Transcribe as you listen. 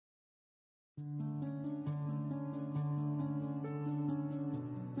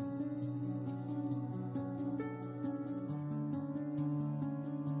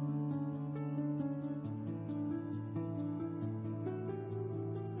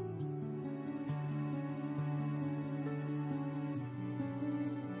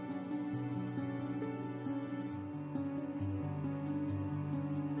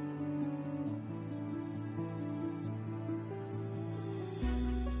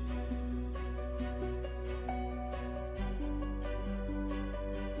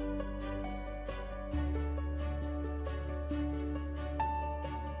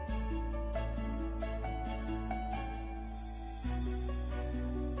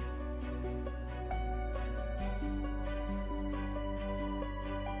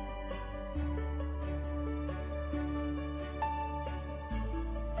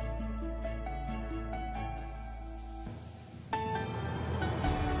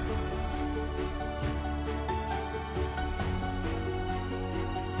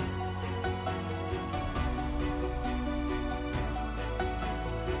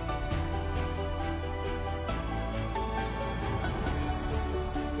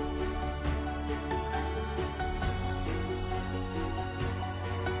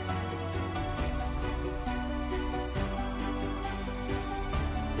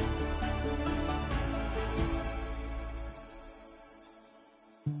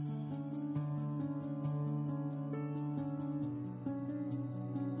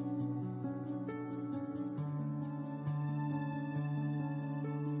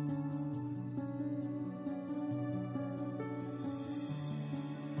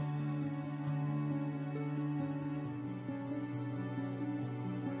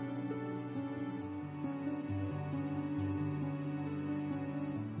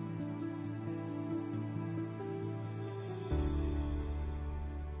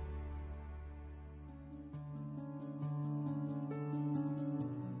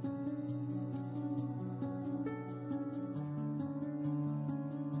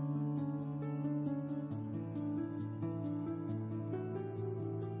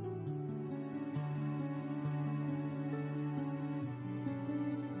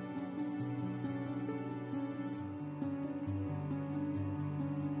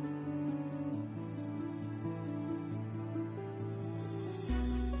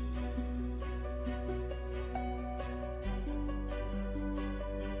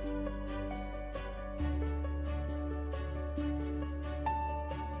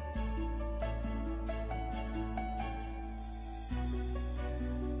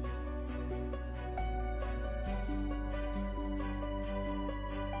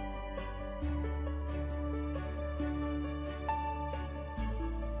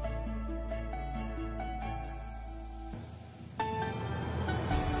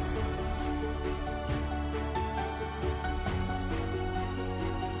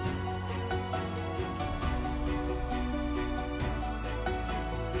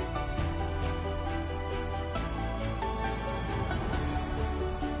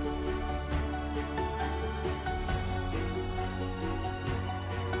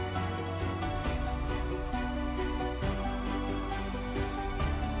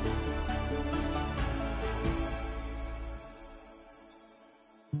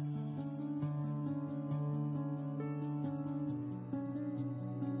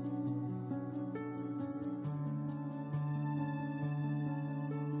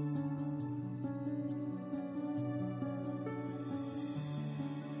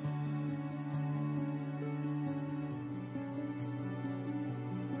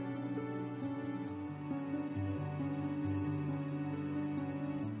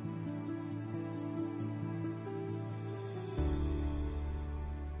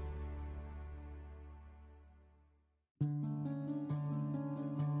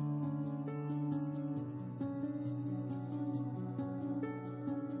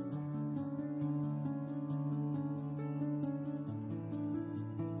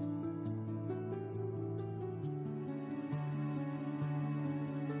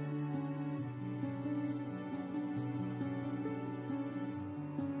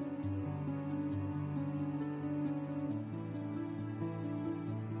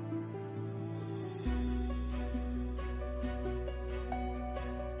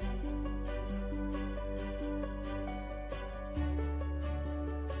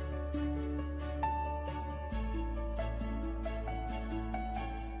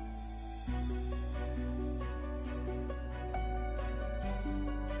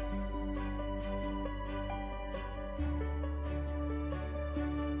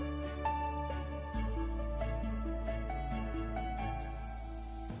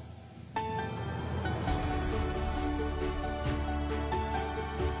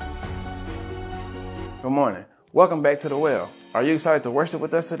Good morning. Welcome back to the Well. Are you excited to worship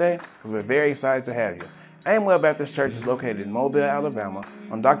with us today? Because we're very excited to have you. Aimwell Baptist Church is located in Mobile, Alabama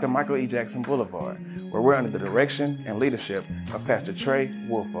on Dr. Michael E. Jackson Boulevard, where we're under the direction and leadership of Pastor Trey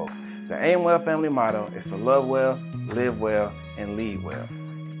Woolfolk. The Aimwell family motto is to love well, live well, and lead well.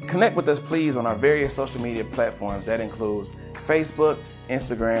 Connect with us, please, on our various social media platforms. That includes Facebook,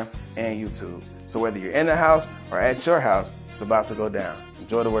 Instagram, and YouTube. So whether you're in the house or at your house, it's about to go down.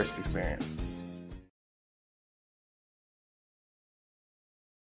 Enjoy the worship experience.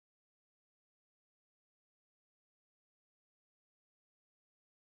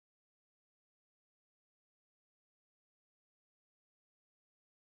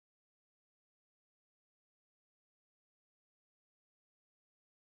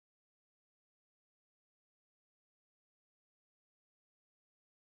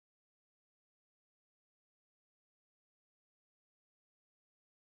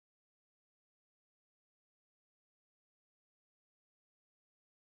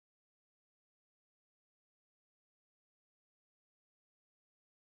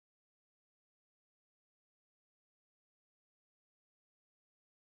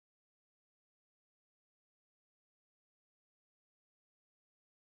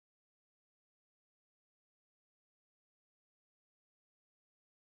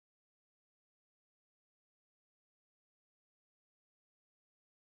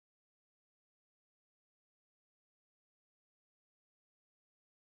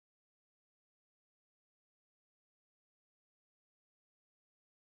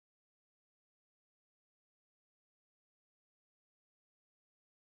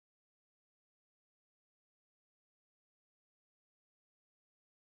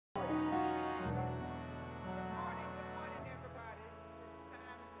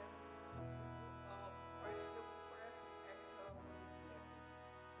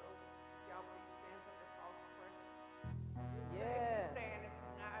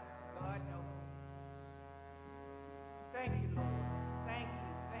 Thank you, Lord. Thank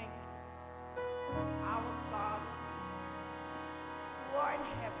you, thank you. Our Father, who art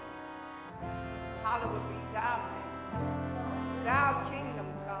in heaven, hallowed be thy name. Thy kingdom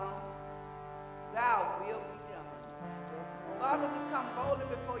come, thy will be done. Father, we come boldly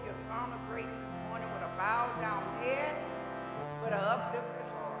before your throne of grace this morning with a bowed down head, with an uplifted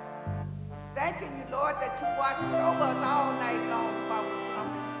heart. Thanking you, Lord, that you watched over us all night long while we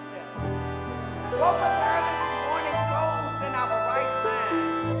slumbered and slept. Woke us early this morning, clothed in our right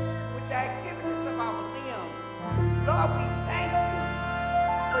mind, with the activities of our limbs. Lord, we thank you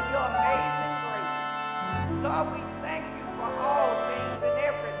for your amazing grace. Lord, we thank you for all things and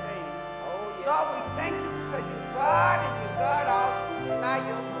everything. Lord, we thank you because you're God and you're God all by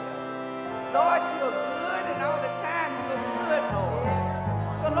yourself. Lord, you're good and all the time you're good, Lord.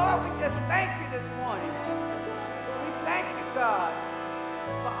 So, Lord, we just thank you this morning. We thank you, God,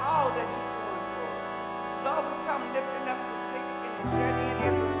 for all that you're doing for us. Lord, we come lifting up the sick and the shut in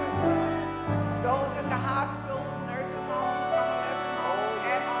everywhere, God. Those in the hospital, nursing home, convalescent home,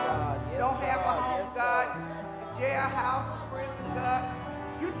 at home, don't have a home, God, the jailhouse, the prison, God.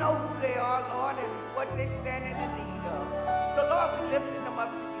 You know who they are, Lord, and what they stand in the need of. So, Lord, we're lifting them up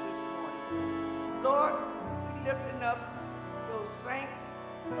to you this morning. Lord, we're lifting up those saints.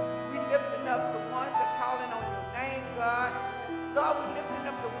 We're lifting up the ones that are calling on your name, God. Lord, we're lifting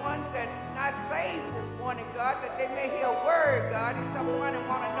up the ones that are not saved this morning, God, that they may hear a word, God, and come run and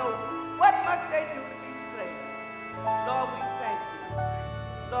want to know what must they do to be saved. Lord, we thank you.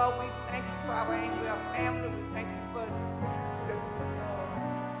 Lord, we thank you for our Aimwell family. We thank you for the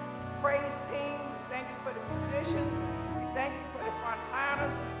praise team. We thank you for the musicians. We thank you for the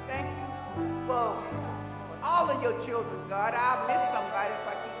frontliners. We thank you for all of your children, God. I'll miss somebody if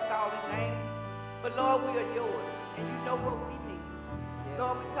I keep calling names. But Lord, we are yours, and you know what we need.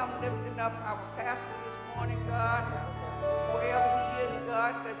 Lord, we come lifting up our pastor this morning, God. Wherever he is,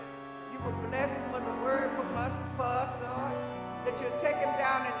 God, that you will bless him with a word from us, Lord. That you'll take him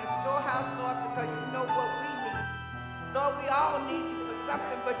down in the storehouse, Lord, because you know what we need. Lord, we all need you for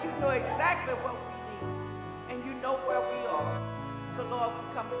something, but you know exactly what we need, and you know where we are. So, Lord, we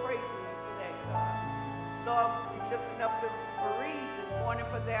come praising you for that, God. Lord, we're lifting up the bereaved this morning,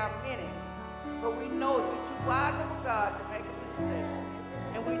 for there are many. But we know you're too wise of a God to make a mistake.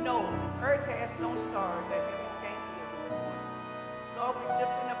 And we know earth has no sorrow that heaven can't heal this morning. Lord, we're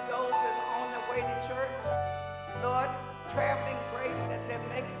lifting up those that are on their way to church. Lord, traveling grace that they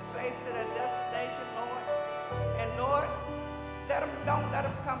make it safe to their destination, Lord. And Lord, don't let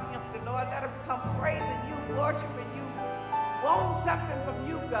them come empty, Lord. Let them come praising you, worshiping you, wanting something from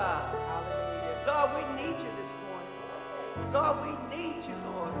you, God. Lord, we need you this morning. Lord, we need you,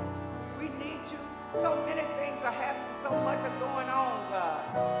 Lord. We need you So many things are happening, so much are going on, God.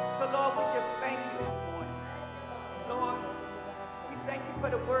 So, Lord, we just thank you this morning. Lord, we thank you for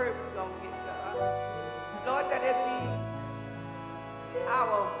the word we're going to get, God. Lord, that it be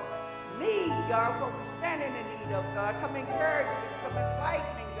our need, God, what we stand in the need of, God. Some encouragement, some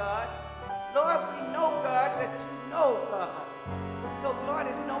enlightenment, God. Lord, we know, God, that you know, God. So, Lord,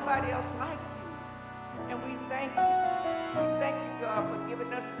 there's nobody else like you. And we thank you. We thank you, God, for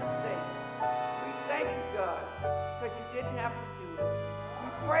giving us this day. We thank you, God, because you didn't have to do it. We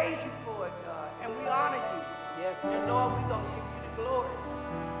praise you for it, God, and we honor you. Yes. And, Lord, we're going to give you the glory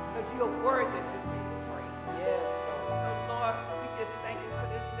because you're worthy to be praised. Yes. So, Lord, we just thank you for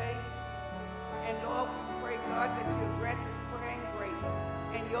this day. And, Lord, we pray, God, that you'll grant this prayer and grace.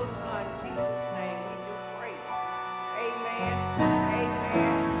 In your Son, Jesus' name, we do pray. Amen, amen,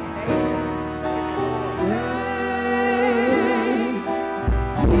 and amen.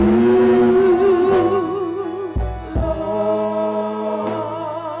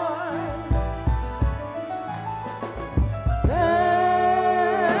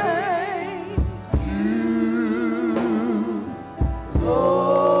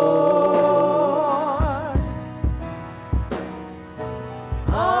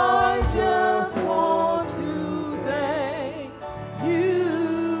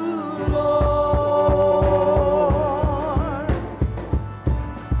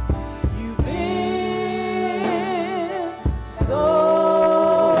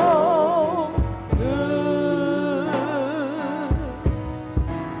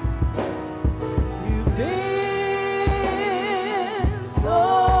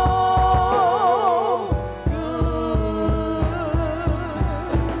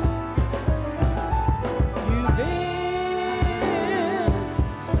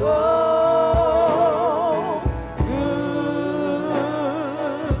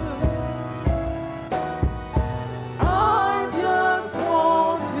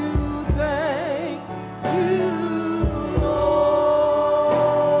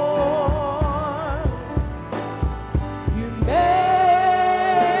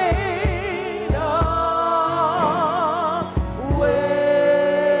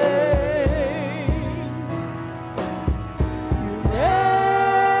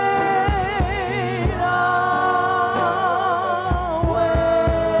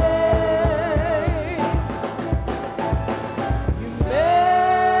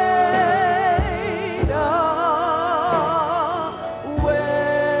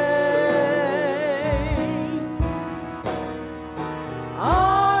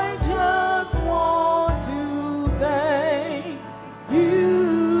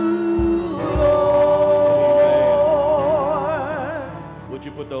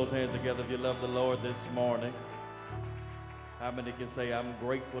 Together if you love the Lord this morning. How many can say, I'm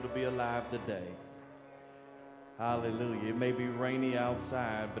grateful to be alive today? Hallelujah. It may be rainy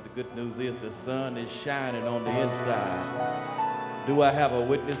outside, but the good news is the sun is shining on the inside. Do I have a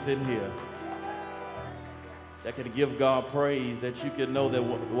witness in here that can give God praise, that you can know that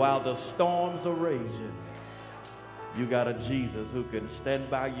while the storms are raging, you got a Jesus who can stand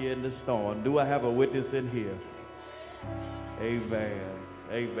by you in the storm? Do I have a witness in here? Amen.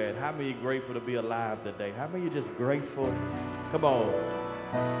 Amen. How many are grateful to be alive today? How many are just grateful? Come on.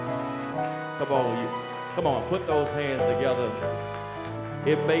 Come on. Come on. Put those hands together.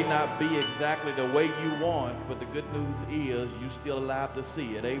 It may not be exactly the way you want, but the good news is you're still alive to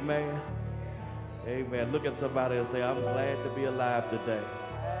see it. Amen. Amen. Look at somebody and say, I'm glad to be alive today.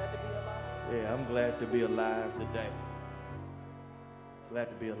 Yeah, I'm glad to be alive today. Glad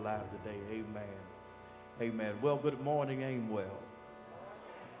to be alive today. Amen. Amen. Well, good morning, Aimwell.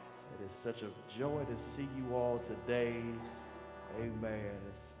 It is such a joy to see you all today. Amen.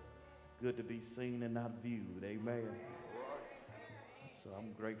 It's good to be seen and not viewed. Amen. So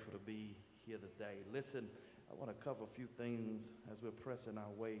I'm grateful to be here today. Listen, I want to cover a few things as we're pressing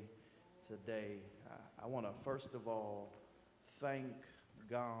our way today. I want to, first of all, thank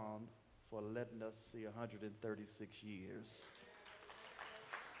God for letting us see 136 years.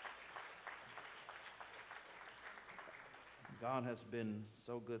 God has been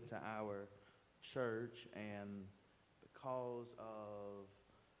so good to our church, and because of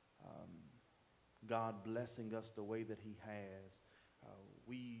God blessing us the way that he has,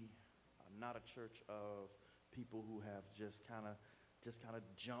 we are not a church of people who have just kind of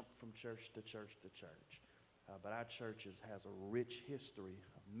jumped from church to church to church. But our church has a rich history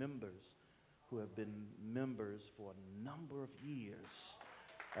of members who have been members for a number of years.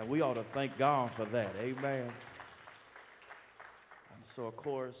 And we ought to thank God for that. Amen. So, of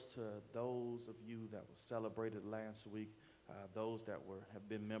course, to those of you that were celebrated last week, those that have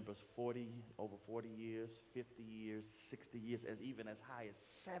been members over 40 years, 50 years, 60 years, even as high as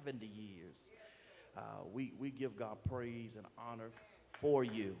 70 years. We give God praise and honor for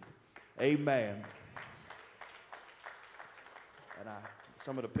you. Amen. And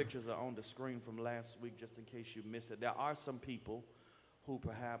some of the pictures are on the screen from last week, just in case you missed it. There are some people who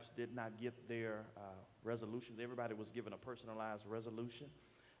perhaps did not get their resolutions. Everybody was given a personalized resolution.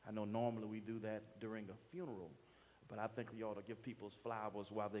 I know normally we do that during a funeral, but I think we ought to give people's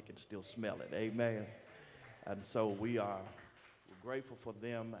flowers while they can still smell it. Amen. And so we're grateful for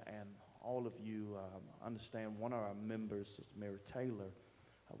them, and all of you understand one of our members, Sister Mary Taylor,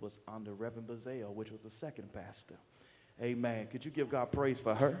 was under Reverend Bazell, which was the second pastor. Amen. Could you give God praise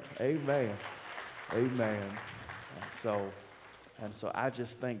for her? Amen. Amen. And so I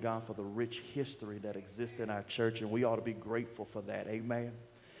just thank God for the rich history that exists in our church, and we ought to be grateful for that. Amen.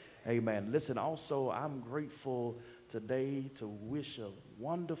 Amen. Listen, also, I'm grateful today to wish a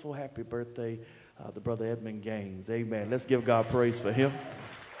wonderful happy birthday to Brother Edmund Gaines. Amen. Let's give God praise for him.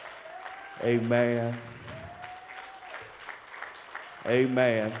 Amen.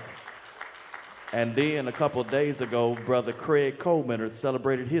 Amen. And then a couple of days ago, Brother Craig Coleman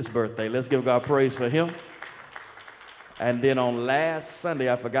celebrated his birthday. Let's give God praise for him. And then on last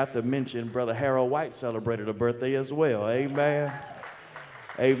Sunday, I forgot to mention, Brother Harold White celebrated a birthday as well. Amen.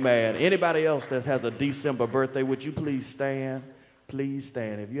 Amen. Anybody else that has a December birthday, would you please stand? Please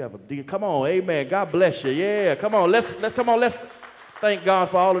stand. If you have come on, amen. God bless you. Yeah, come on. Let's thank God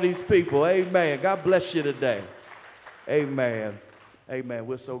for all of these people. Amen. God bless you today. Amen. Amen.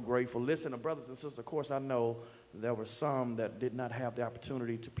 We're so grateful. Listen, brothers and sisters, of course, I know there were some that did not have the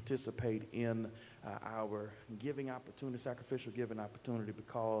opportunity to participate in our giving opportunity, sacrificial giving opportunity,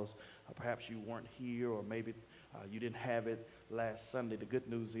 because perhaps you weren't here, or maybe you didn't have it last Sunday. The good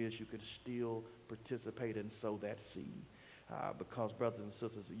news is you could still participate and sow that seed. Because, brothers and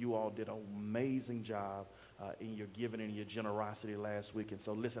sisters, you all did an amazing job in your giving and your generosity last week. And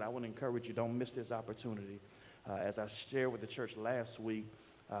so, listen, I want to encourage you, don't miss this opportunity. As I shared with the church last week,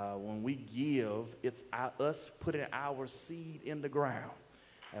 when we give, it's us putting our seed in the ground.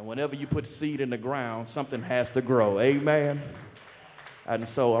 And whenever you put seed in the ground, something has to grow. Amen. And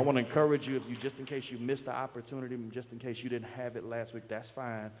so I want to encourage you, just in case you missed the opportunity, just in case you didn't have it last week, that's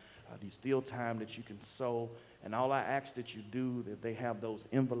fine. There's still time that you can sow. And all I ask that you do, that they have those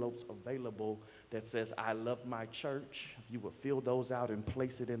envelopes available that says, I love my church. If you would fill those out and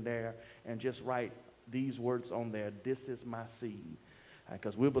place it in there and just write these words on there, this is my seed.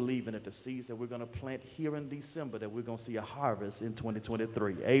 Because we're believing that the seeds that we're going to plant here in December, that we're going to see a harvest in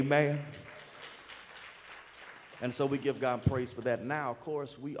 2023. Amen. And so we give God praise for that. Now, of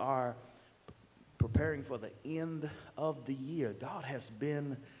course, we are preparing for the end of the year. God has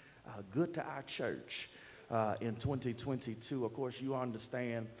been good to our church in 2022. Of course, you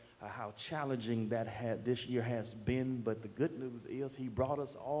understand how challenging this year has been, but the good news is he brought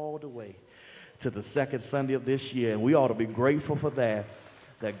us all the way to the second Sunday of this year, and we ought to be grateful for that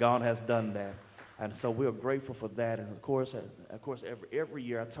God has done that. And so we're grateful for that. And of course, every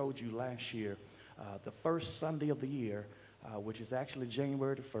year, I told you last year, the first Sunday of the year, which is actually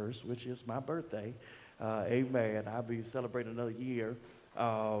January the 1st, which is my birthday, amen, I'll be celebrating another year,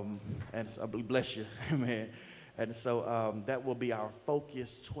 and so bless you, amen. And so that will be our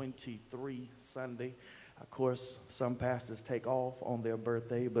Focus 23 Sunday. Of course, some pastors take off on their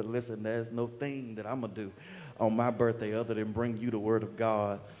birthday, but listen, there's no thing that I'm going to do on my birthday other than bring you the Word of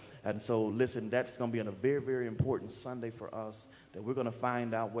God. And so, listen, that's going to be a very, very important Sunday for us, that we're going to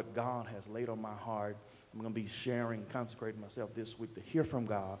find out what God has laid on my heart. I'm going to be sharing, consecrating myself this week to hear from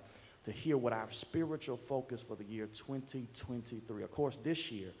God, to hear what our spiritual focus for the year 2023. Of course,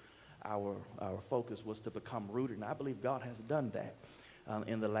 this year, our focus was to become rooted, and I believe God has done that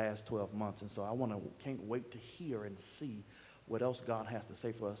in the last 12 months. And so can't wait to hear and see what else God has to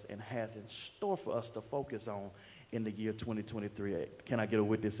say for us and has in store for us to focus on in the year 2023. Can I get a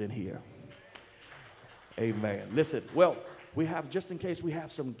witness in here? Amen. Listen, well, just in case we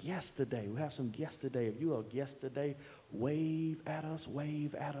have some guests today. We have some guests today. If you are a guest today, wave at us,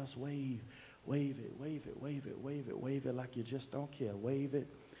 wave at us, wave. Wave it, wave it, wave it, wave it, wave it like you just don't care. Wave it,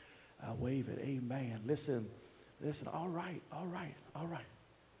 wave it. Amen. Listen, all right.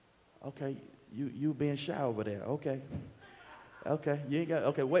 Okay, you being shy over there. Okay, you ain't got,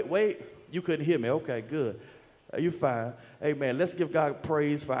 okay, wait, you couldn't hear me. Okay, good. You fine. Amen. Let's give God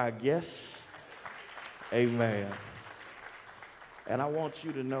praise for our guests. Amen. And I want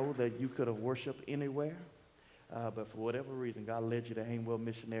you to know that you could have worshiped anywhere, but for whatever reason, God led you to Aimwell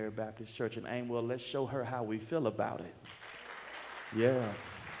Missionary Baptist Church. And Aimwell, let's show her how we feel about it. Yeah.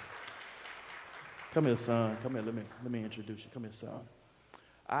 Come here, son. Come here. Let me introduce you. Come here, son.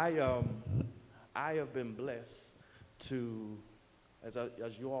 I have been blessed to,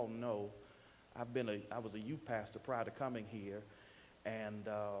 as you all know, I was a youth pastor prior to coming here, and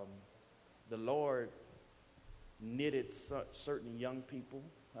the Lord knitted certain young people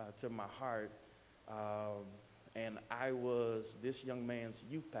to my heart, and I was this young man's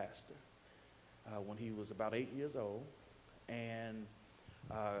youth pastor when he was about 8 years old. And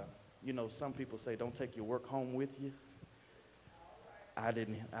you know, some people say don't take your work home with you. I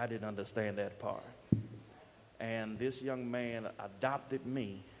didn't understand that part. And this young man adopted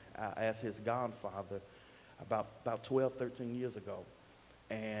me as his godfather about 12, 13 years ago.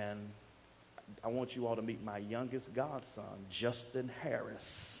 And I want you all to meet my youngest godson, Justin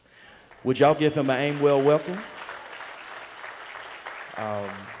Harris. Would y'all give him an Aimwell welcome?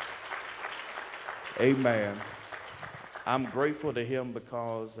 Amen. I'm grateful to him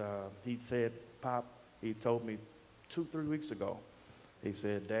because he said, Pop, he told me 2-3 weeks ago, he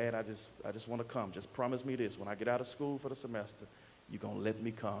said, Dad, I just want to come. Just promise me this. When I get out of school for the semester, you're going to let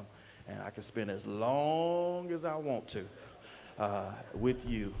me come. And I can spend as long as I want to with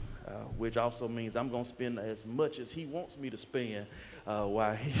you, which also means I'm going to spend as much as he wants me to spend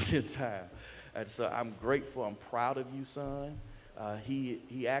while he's in town. And so I'm grateful. I'm proud of you, son.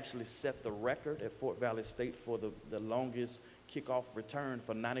 He actually set the record at Fort Valley State for the longest kickoff return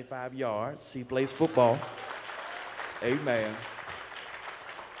for 95 yards. He plays football. Amen.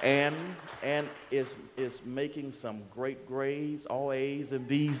 And is making some great grades, all A's and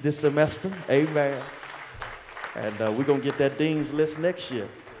B's this semester. Amen. And we're going to get that dean's list next year.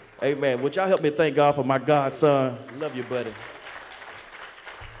 Amen. Would y'all help me thank God for my godson? Love you, buddy.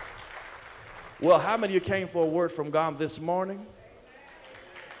 Well, how many of you came for a word from God this morning?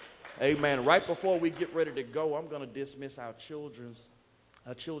 Amen. Right before we get ready to go, I'm going to dismiss our children's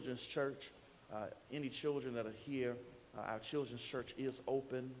church. Any children that are here, our children's church is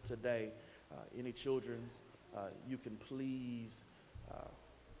open today. Any children's, you can please,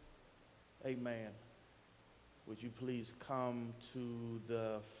 amen. Would you please come to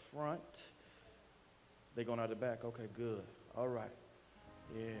the front? They going out the back? Okay, good. All right.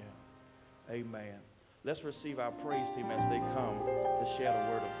 Yeah. Amen. Let's receive our praise team as they come to share the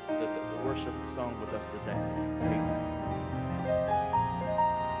word of the worship song with us today. Amen.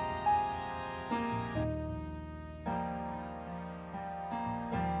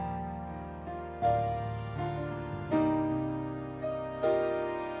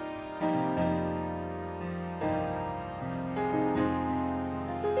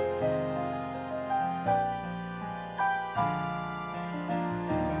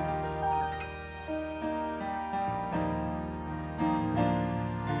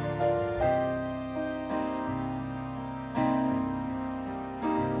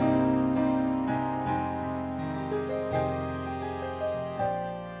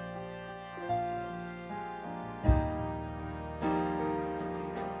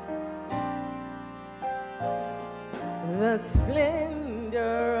 The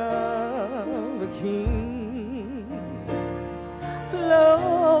splendor of a king,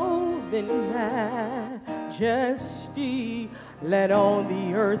 clothed in majesty, let all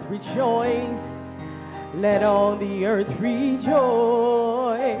the earth rejoice, let all the earth rejoice.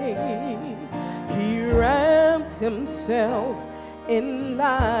 He wraps himself in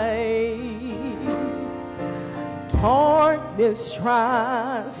light, darkness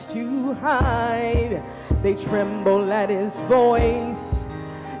tries to hide. They tremble at his voice.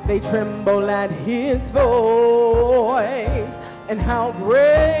 They tremble at his voice. And how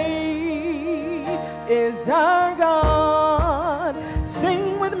great is our God.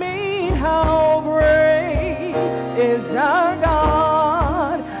 Sing with me, how great is our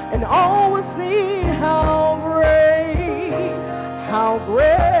God. And all will see how great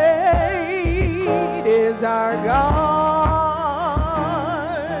is our God.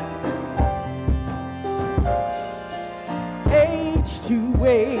 To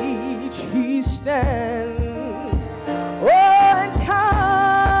age he stands. Oh, and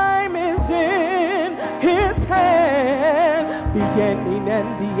time is in his hand, beginning and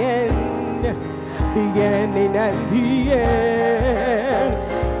the end, beginning and the end.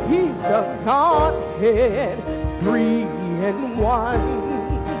 He's the Godhead, 3 in 1.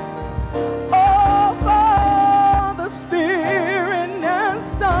 Oh, Father, Spirit, and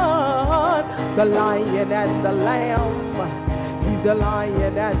Son, the Lion and the Lamb. He's the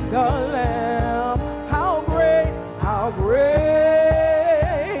Lion and the Lamb. How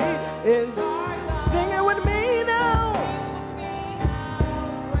great is, sing it with me now,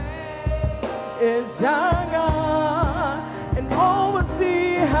 is our God, and all will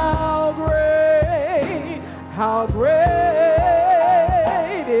see how great How great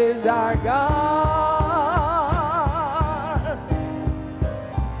is our God?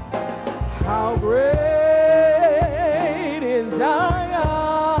 How great is our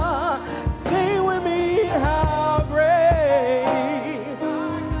God? Sing with me, how great.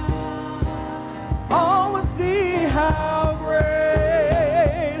 Oh, we'll see how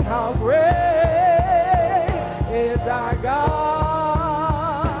great is our God.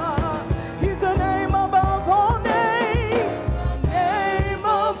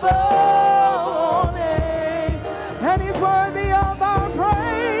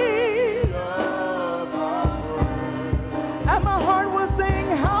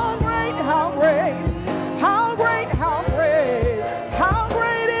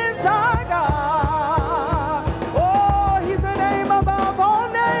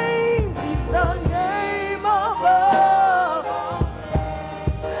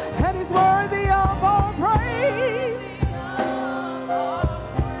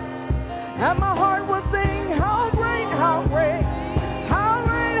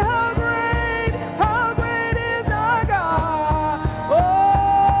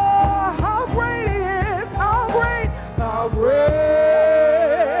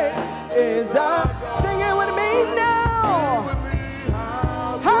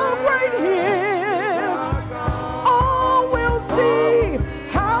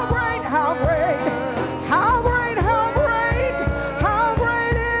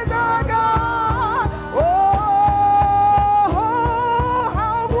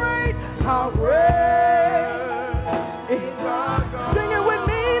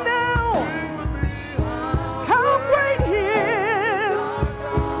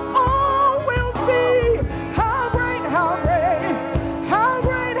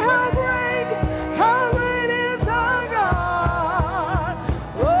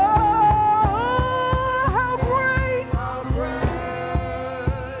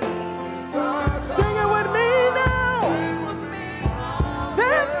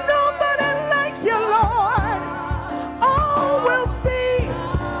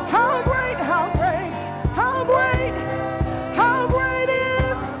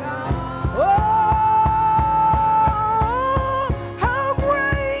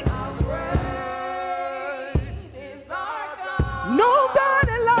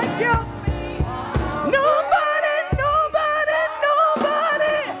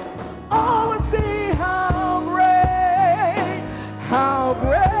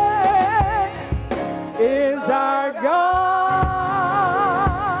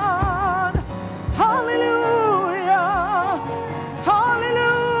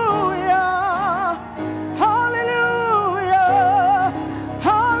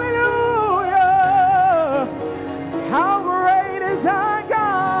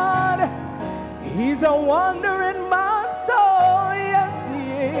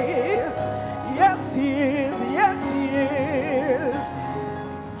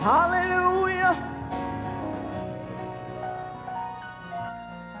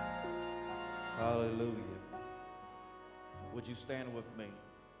 Would you stand with me?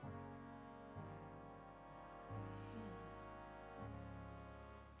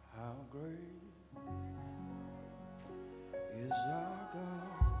 How great is our God?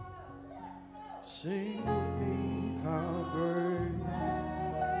 Sing with me, how great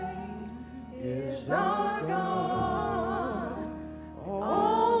is our God?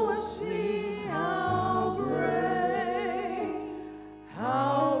 Oh, we'll see how great,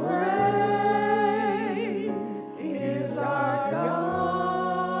 how great is our God.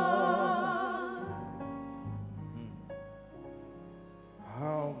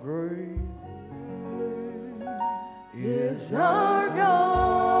 How great is our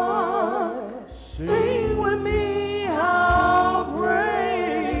God? Sing with me, how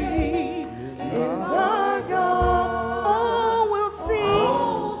great is our God? Oh, we'll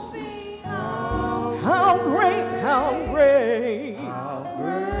sing how great, how great,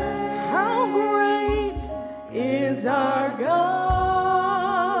 how great is our God.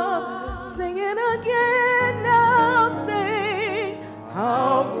 Sing it again now, sing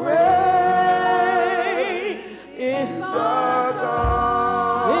how great is our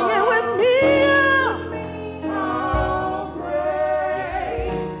God. Sing it with me. How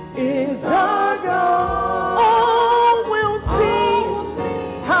great is our God. Oh, we'll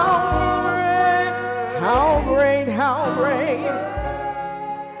sing how great, how great, how great,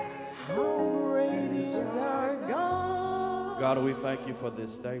 how great is our God. God, we thank you for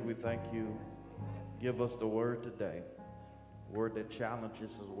this day. We thank you. Give us the word today. A word that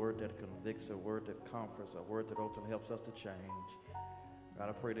challenges, a word that convicts, a word that comforts, a word that ultimately helps us to change. God,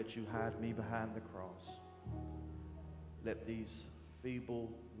 I pray that you hide me behind the cross. Let these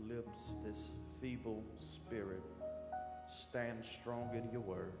feeble lips, this feeble spirit, stand strong in your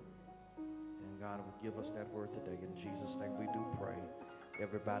word. And God will give us that word today. In Jesus' name we do pray.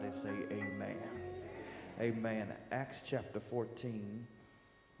 Everybody say amen. Amen. Acts chapter 14.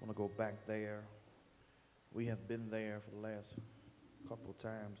 I want to go back there. We have been there for the last couple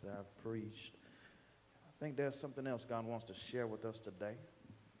times that I've preached. I think there's something else God wants to share with us today.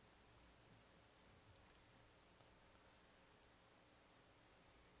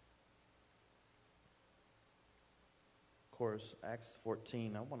 Of course, Acts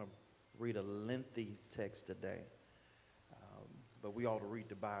 14, I want to read a lengthy text today. But we ought to read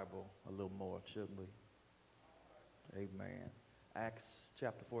the Bible a little more, shouldn't we? Amen. Acts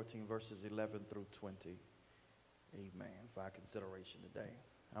chapter 14, verses 11 through 20. Amen. For our consideration today.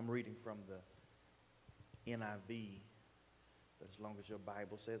 I'm reading from the NIV. But as long as your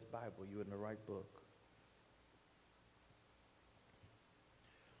Bible says Bible, you're in the right book.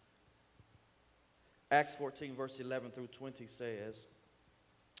 Acts 14, verse 11 through 20 says,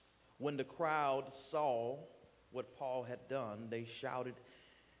 when the crowd saw what Paul had done, they shouted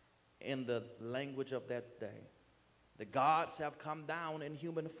in the language of that day, the gods have come down in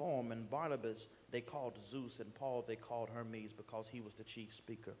human form. And Barnabas they called Zeus, and Paul they called Hermes, because he was the chief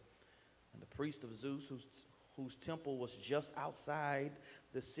speaker. And the priest of Zeus, whose temple was just outside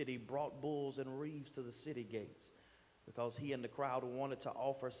the city, brought bulls and reeves to the city gates, because he and the crowd wanted to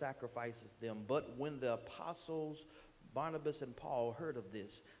offer sacrifices to them. But when the apostles Barnabas and Paul heard of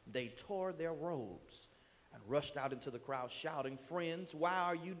this, they tore their robes and rushed out into the crowd shouting, friends, why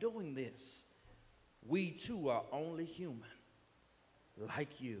are you doing this? We too are only human,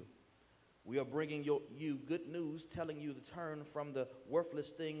 like you. We are bringing you good news, telling you to turn from the worthless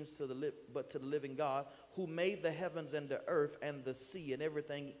things to the living God, who made the heavens and the earth and the sea and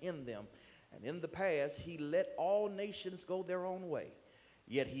everything in them. And in the past, he let all nations go their own way,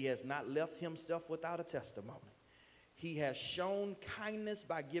 yet he has not left himself without a testimony. He has shown kindness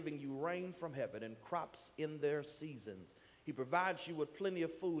by giving you rain from heaven and crops in their seasons. He provides you with plenty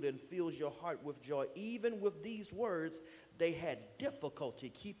of food and fills your heart with joy. Even with these words, they had difficulty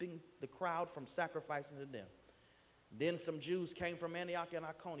keeping the crowd from sacrificing to them. Then some Jews came from Antioch and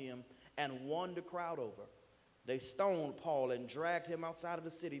Iconium and won the crowd over. They stoned Paul and dragged him outside of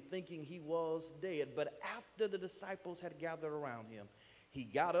the city, thinking he was dead. But after the disciples had gathered around him, he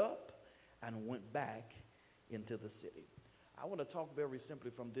got up and went back into the city. I want to talk very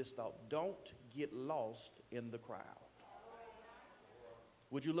simply from this thought. Don't get lost in the crowd.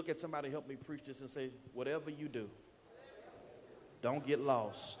 Would you look at somebody, help me preach this, and say, whatever you do, don't get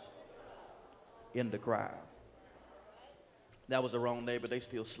lost in the crowd. That was the wrong neighbor. They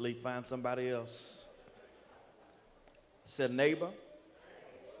still sleep. Find somebody else. Said, neighbor,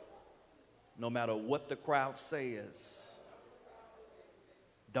 no matter what the crowd says,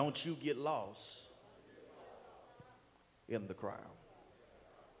 don't you get lost in the crowd.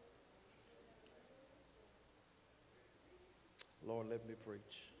 Lord, let me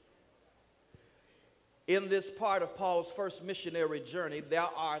preach. In this part of Paul's first missionary journey, there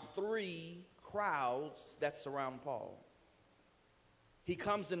are 3 crowds that surround Paul. He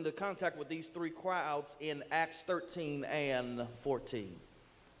comes into contact with these 3 crowds in Acts 13 and 14.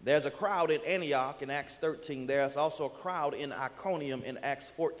 There's a crowd in Antioch in Acts 13. There's also a crowd in Iconium in Acts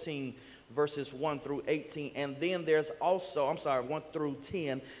 14, verses 1 through 18. And then there's also, 1 through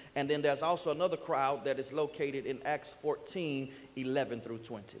 10. And then there's also another crowd that is located in Acts 14, 11 through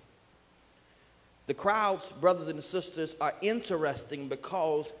 20. The crowds, brothers and sisters, are interesting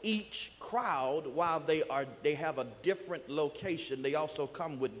because each crowd, while they have a different location, they also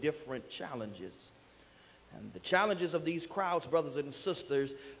come with different challenges. And the challenges of these crowds, brothers and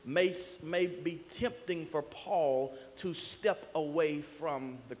sisters, may be tempting for Paul to step away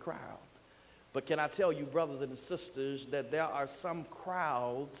from the crowd. But can I tell you, brothers and sisters, that there are some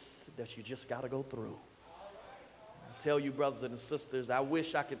crowds that you just got to go through. I tell you, brothers and sisters, I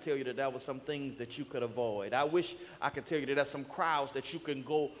wish I could tell you that there were some things that you could avoid. I wish I could tell you that there's some crowds that you can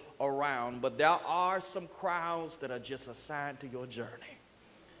go around. But there are some crowds that are just assigned to your journey.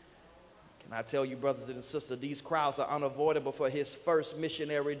 Can I tell you, brothers and sisters, these crowds are unavoidable for his first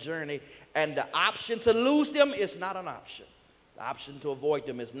missionary journey. And the option to lose them is not an option. The option to avoid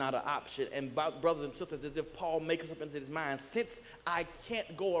them is not an option. And brothers and sisters, as if Paul makes up in his mind, since I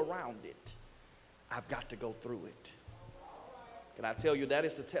can't go around it, I've got to go through it. Can I tell you, that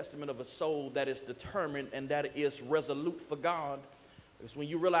is the testament of a soul that is determined and that is resolute for God. Because when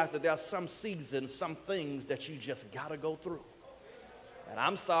you realize that there are some seasons, some things that you just got to go through. And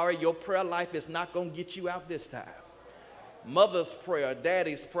I'm sorry, your prayer life is not going to get you out this time. Mother's prayer,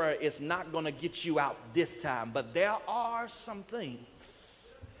 daddy's prayer is not going to get you out this time, but there are some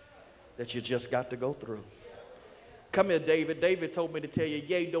things that you just got to go through. Come here, David. David told me to tell you,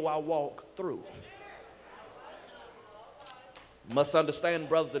 yea, though I walk through. You must understand,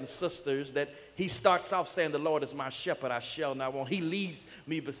 brothers and sisters, that he starts off saying, the Lord is my shepherd, I shall not want. He leads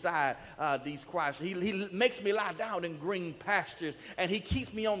me beside these Christ. He makes me lie down in green pastures, and he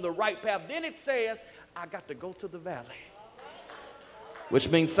keeps me on the right path. Then it says, I got to go to the valley. Which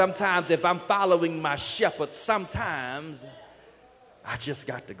means sometimes if I'm following my shepherd, sometimes I just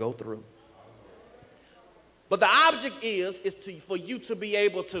got to go through. But the object is for you to be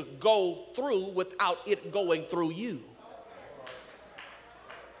able to go through without it going through you.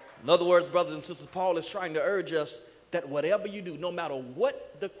 In other words, brothers and sisters, Paul is trying to urge us that whatever you do, no matter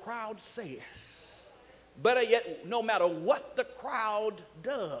what the crowd says, better yet, no matter what the crowd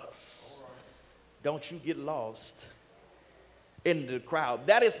does, don't you get lost in the crowd.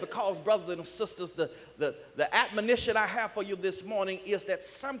 That is because, brothers and sisters, the admonition I have for you this morning is that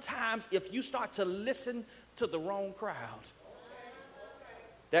sometimes if you start to listen to the wrong crowd,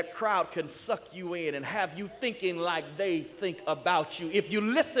 that crowd can suck you in and have you thinking like they think about you. If you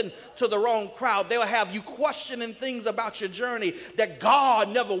listen to the wrong crowd, they'll have you questioning things about your journey that God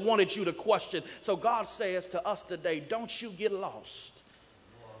never wanted you to question. So God says to us today, don't you get lost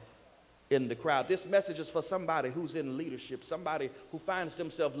in the crowd. This message is for somebody who's in leadership, somebody who finds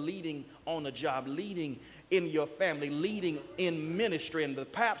themselves leading on a job, leading in your family, leading in ministry. And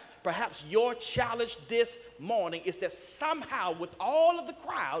perhaps your challenge this morning is that somehow with all of the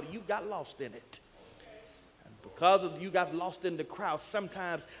crowd, you've got lost in it. And because you got lost in the crowd,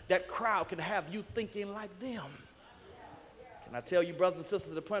 sometimes that crowd can have you thinking like them. Can I tell you, brothers and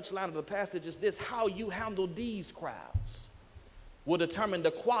sisters, the punchline of the passage is this: how you handle these crowds will determine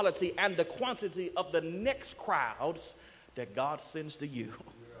the quality and the quantity of the next crowds that God sends to you.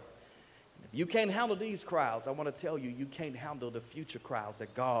 If you can't handle these crowds, I want to tell you, you can't handle the future crowds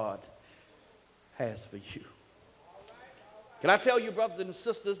that God has for you. Can I tell you, brothers and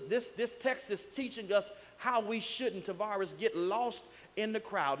sisters, this text is teaching us how we shouldn't, Tavares, get lost in the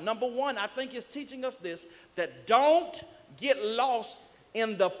crowd. Number one, I think it's teaching us this, that don't get lost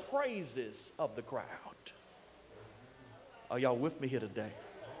in the praises of the crowd. Are y'all with me here today?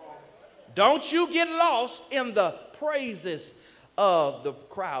 Don't you get lost in the praises of the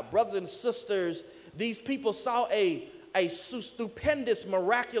crowd. Brothers and sisters, these people saw a stupendous,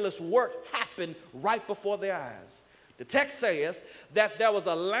 miraculous work happen right before their eyes. The text says that there was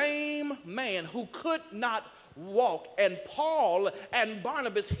a lame man who could not walk, and Paul and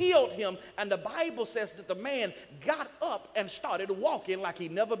Barnabas healed him, and the Bible says that the man got up and started walking like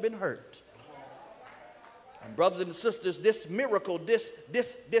he'd never been hurt. And brothers and sisters, this miracle, this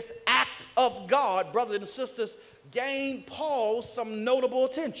act of God, brothers and sisters, gained Paul some notable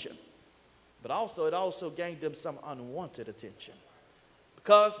attention. But also, it also gained them some unwanted attention.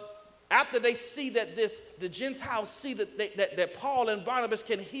 Because after they see that the Gentiles see that Paul and Barnabas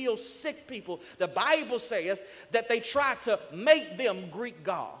can heal sick people, the Bible says that they tried to make them Greek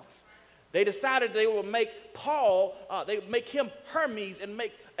gods. They decided they would make Paul, they would make him Hermes and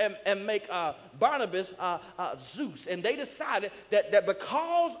make Barnabas Zeus. And they decided that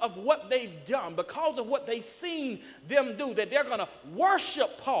because of what they've done, because of what they've seen them do, that they're going to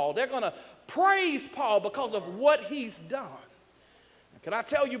worship Paul. They're going to praise Paul because of what he's done. And can I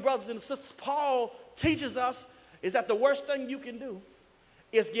tell you, brothers and sisters, Paul teaches us is that the worst thing you can do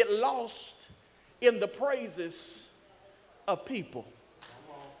is get lost in the praises of people.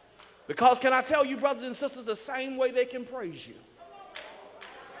 Because can I tell you, brothers and sisters, the same way they can praise you,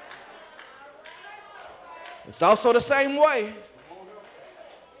 it's also the same way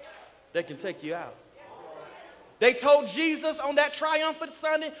they can take you out. They told Jesus on that triumphant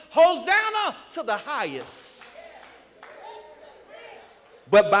Sunday, Hosanna to the highest.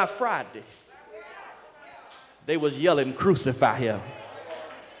 But by Friday, they was yelling, crucify him.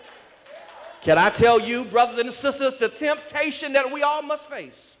 Can I tell you, brothers and sisters, the temptation that we all must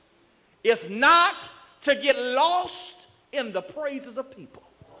face is not to get lost in the praises of people.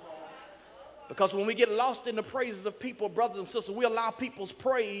 Because when we get lost in the praises of people, brothers and sisters, we allow people's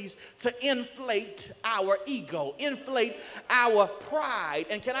praise to inflate our ego, inflate our pride.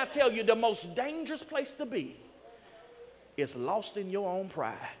 And can I tell you, the most dangerous place to be is lost in your own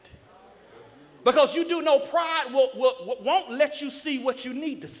pride. Because you do know pride won't let you see what you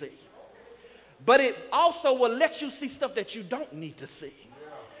need to see. But it also will let you see stuff that you don't need to see.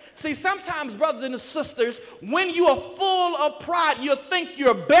 See, sometimes, brothers and sisters, when you are full of pride, you think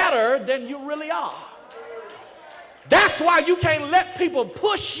you're better than you really are. That's why you can't let people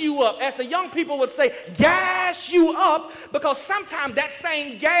push you up, as the young people would say, gas you up, because sometimes that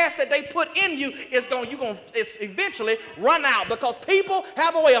same gas that they put in you is going to eventually run out, because people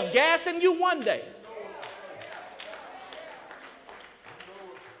have a way of gassing you one day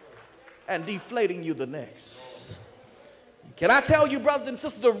and deflating you the next. Can I tell you, brothers and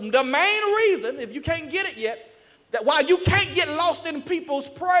sisters, the main reason, if you can't get it yet, that why you can't get lost in people's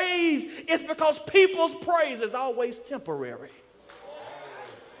praise is because people's praise is always temporary.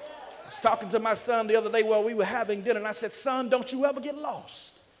 I was talking to my son the other day while we were having dinner, and I said, son, don't you ever get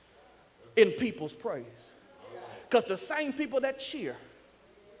lost in people's praise. Because the same people that cheer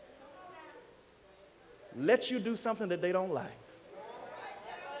let you do something that they don't like.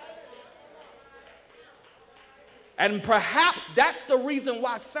 And perhaps that's the reason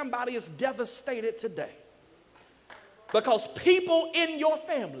why somebody is devastated today. Because people in your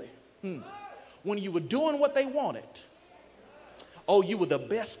family, when you were doing what they wanted, oh, you were the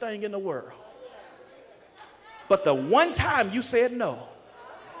best thing in the world. But the one time you said no,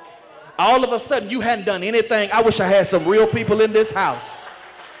 all of a sudden you hadn't done anything. I wish I had some real people in this house.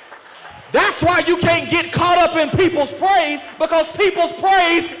 That's why you can't get caught up in people's praise, because people's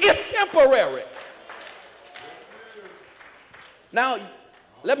praise is temporary. Now,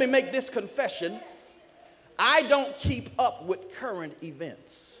 let me make this confession. I don't keep up with current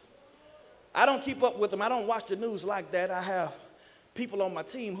events. I don't keep up with them. I don't watch the news like that. I have people on my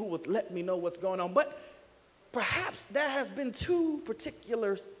team who would let me know what's going on. But perhaps there has been two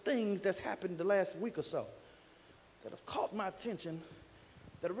particular things that's happened the last week or so that have caught my attention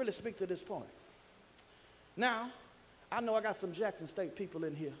that really speak to this point. Now, I know I got some Jackson State people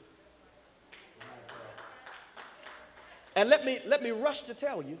in here. And let me rush to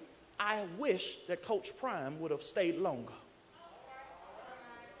tell you, I wish that Coach Prime would have stayed longer.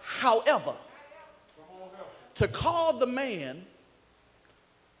 However, to call the man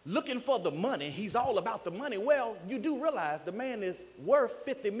looking for the money, he's all about the money. Well, you do realize the man is worth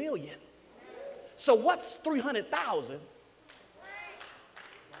 $50 million. So what's 300,000?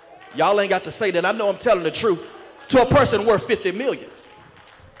 Y'all ain't got to say that. I know I'm telling the truth. To a person worth $50 million.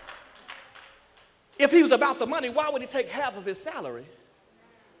 If he was about the money, why would he take half of his salary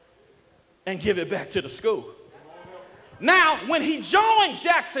and give it back to the school? Now, when he joined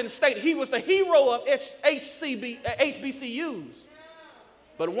Jackson State, he was the hero of HBCUs.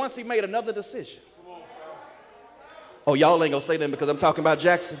 But once he made another decision. Oh, y'all ain't gonna say that because I'm talking about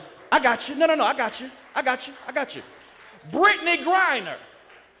Jackson. I got you. No, I got you. Brittany Griner,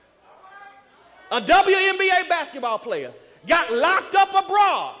 a WNBA basketball player, got locked up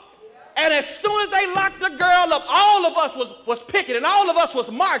abroad. And as soon as they locked the girl up, all of us was picketing, all of us was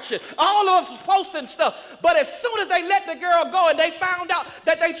marching, all of us was posting stuff. But as soon as they let the girl go and they found out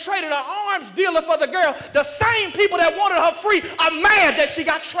that they traded an arms dealer for the girl, the same people that wanted her free are mad that she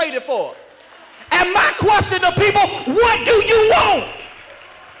got traded for. And my question to people, what do you want?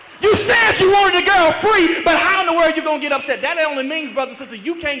 You said you wanted the girl free, but how in the world are you going to get upset? That only means, brothers and sisters,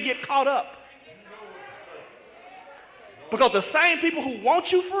 you can't get caught up. Because the same people who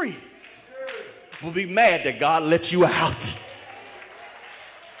want you free will be mad that God let you out.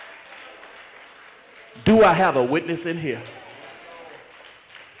 Do I have a witness in here?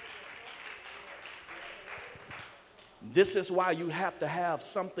 This is why you have to have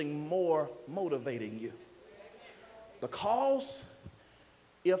something more motivating you. Because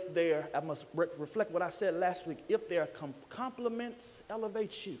if there, I must reflect what I said last week, if their compliments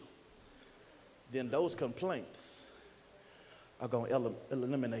elevate you, then those complaints are going to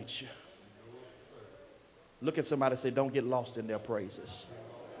eliminate you. Look at somebody and say, don't get lost in their praises.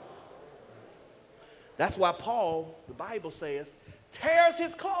 That's why Paul, the Bible says, tears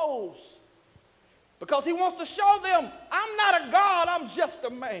his clothes. Because he wants to show them, I'm not a God, I'm just a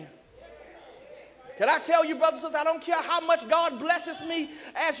man. Can I tell you, brothers and sisters, I don't care how much God blesses me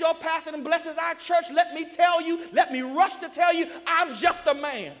as your pastor and blesses our church. Let me tell you, let me rush to tell you, I'm just a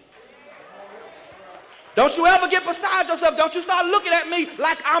man. Don't you ever get beside yourself. Don't you start looking at me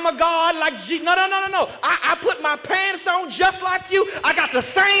like I'm a God, like no. I put my pants on just like you. I got the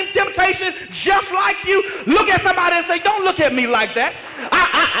same temptation just like you. Look at somebody and say, don't look at me like that.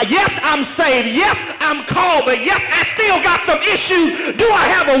 Yes, I'm saved. Yes, I'm called. But yes, I still got some issues. Do I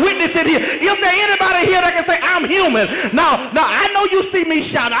have a witness in here? Is there anybody here that can say, I'm human? No, I know you see me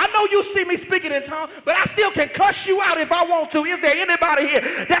shouting. I know you see me speaking in tongues, but I still can cuss you out if I want to. Is there anybody here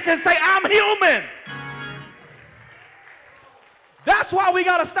that can say, I'm human? That's why we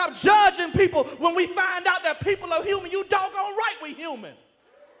got to stop judging people when we find out that people are human. You doggone right we human.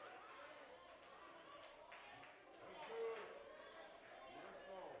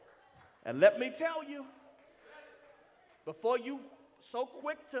 And let me tell you, Before you so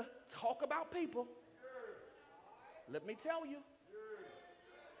quick to talk about people, let me tell you,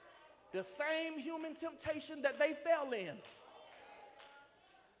 the same human temptation that they fell in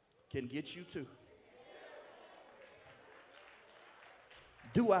can get you too.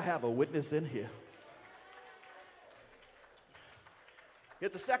 Do I have a witness in here?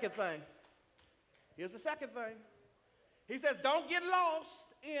 Here's the second thing. Here's the second thing. He says, don't get lost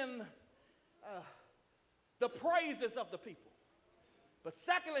in the praises of the people. But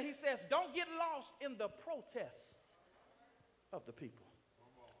secondly, he says, don't get lost in the protests of the people.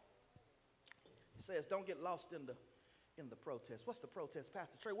 He says, don't get lost in the protest. What's the protest,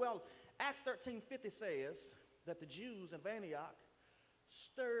 Pastor Trey? Well, Acts 13:50 says that the Jews of Antioch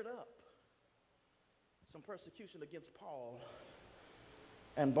stirred up some persecution against Paul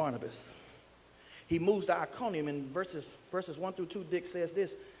and Barnabas. He moves to Iconium in verses 1 through 2. Dick says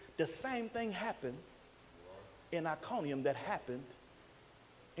this: the same thing happened in Iconium that happened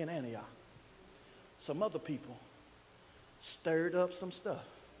in Antioch. Some other people stirred up some stuff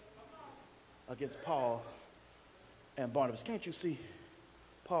against Paul and Barnabas. Can't you see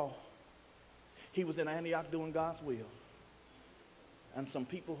Paul? He was in Antioch doing God's will. And some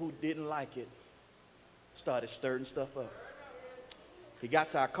people who didn't like it started stirring stuff up. He got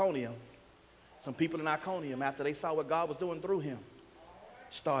to Iconium. Some people in Iconium, after they saw what God was doing through him,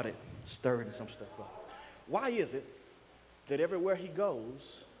 started stirring some stuff up. Why is it that everywhere he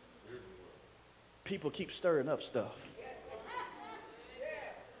goes, people keep stirring up stuff?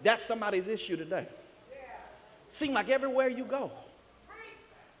 That's somebody's issue today. Seems like everywhere you go,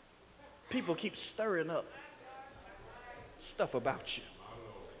 people keep stirring up stuff about you.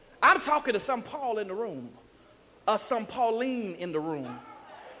 I'm talking to some Paul in the room, or some Pauline in the room,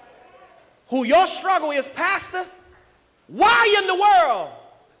 who your struggle is, Pastor, why in the world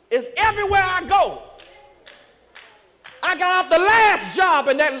is everywhere I go? I got off the last job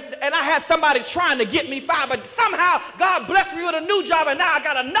and I had somebody trying to get me fired, but somehow God blessed me with a new job and now I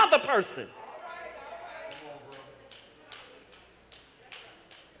got another person.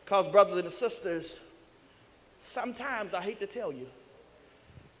 Because, brothers and sisters, sometimes I hate to tell you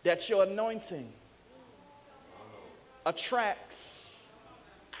that your anointing attracts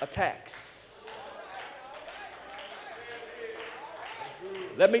attacks.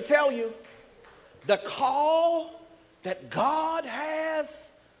 Let me tell you, the call that God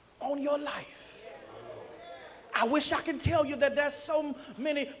has on your life. I wish I could tell you that there's so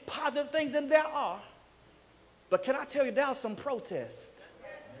many positive things, and there are. But can I tell you, there are some protests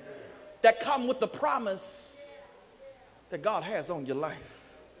that come with the promise that God has on your life.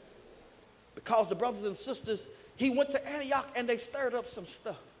 Because the brothers and sisters, he went to Antioch and they stirred up some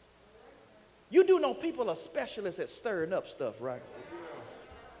stuff. You do know people are specialists at stirring up stuff, right?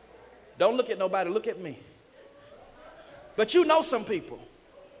 Don't look at nobody, look at me. But you know some people,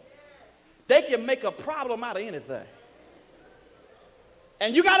 they can make a problem out of anything.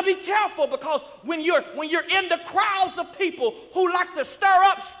 And you got to be careful, because when you're in the crowds of people who like to stir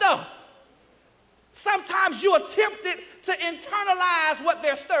up stuff, sometimes you are tempted to internalize what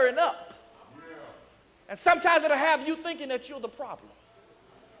they're stirring up. And sometimes it'll have you thinking that you're the problem.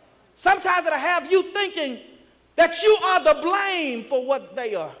 Sometimes it'll have you thinking that you are the blame for what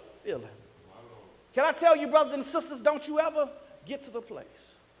they are feeling. Can I tell you, brothers and sisters, don't you ever get to the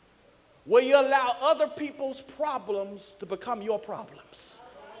place where you allow other people's problems to become your problems.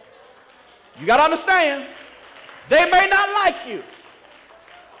 You got to understand, they may not like you.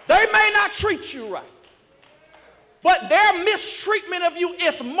 They may not treat you right. But their mistreatment of you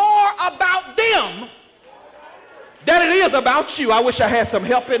is more about them than it is about you. I wish I had some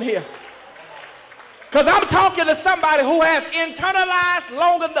help in here. Because I'm talking to somebody who has internalized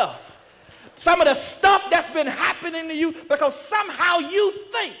long enough some of the stuff that's been happening to you, because somehow you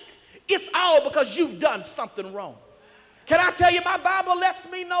think it's all because you've done something wrong. Can I tell you, my Bible lets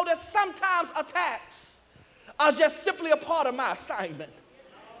me know that sometimes attacks are just simply a part of my assignment.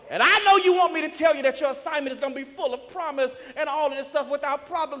 And I know you want me to tell you that your assignment is going to be full of promise and all of this stuff without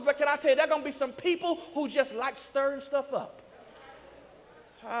problems, but can I tell you, there are going to be some people who just like stirring stuff up.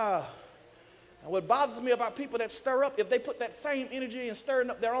 And what bothers me about people that stir up, if they put that same energy in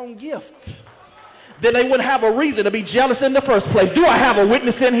stirring up their own gift, then they wouldn't have a reason to be jealous in the first place. Do I have a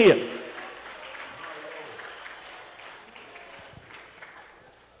witness in here?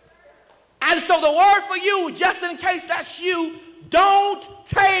 And so the word for you, just in case that's you, don't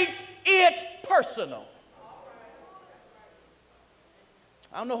take it personal.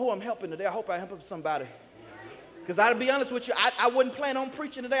 I don't know who I'm helping today. I hope I help somebody. Because I'll be honest with you, I wouldn't plan on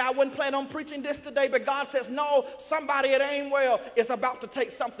preaching today. I wouldn't plan on preaching this today. But God says, no, somebody at Aimwell is about to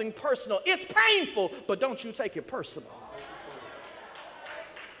take something personal. It's painful, but don't you take it personal.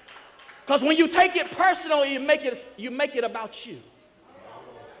 Because when you take it personal, you make it about you.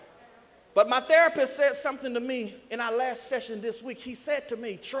 But my therapist said something to me in our last session this week. He said to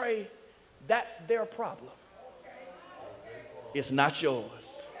me, Trey, that's their problem. It's not yours.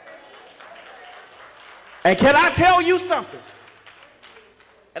 And can I tell you something?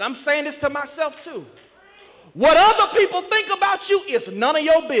 And I'm saying this to myself too. What other people think about you is none of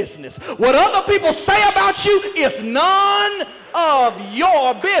your business. What other people say about you is none of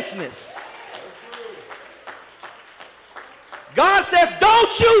your business. God says,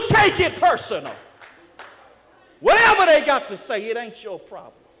 don't you take it personal. Whatever they got to say, it ain't your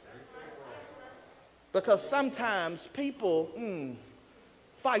problem. Because sometimes people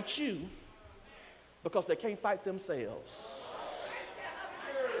fight you because they can't fight themselves.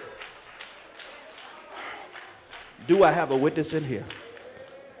 Do I have a witness in here?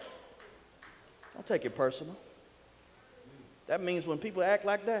 Don't take it personal. That means when people act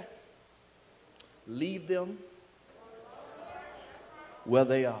like that, leave them where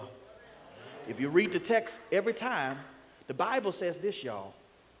they are. If you read the text every time, the Bible says this, y'all.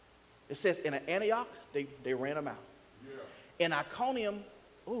 It says in Antioch, they ran them out. Yeah. In Iconium,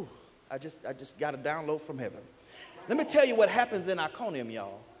 I just got a download from heaven. Let me tell you what happens in Iconium,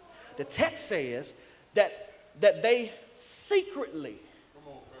 y'all. The text says that they secretly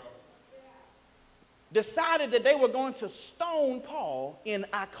decided that they were going to stone Paul in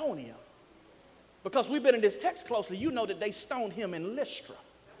Iconium. Because we've been in this text closely, you know that they stoned him in Lystra.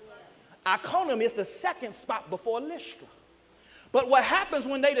 Iconium is the second spot before Lystra. But what happens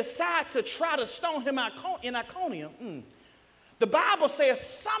when they decide to try to stone him in Iconium, the Bible says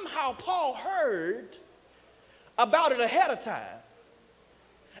somehow Paul heard about it ahead of time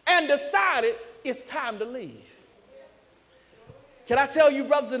and decided it's time to leave. Can I tell you,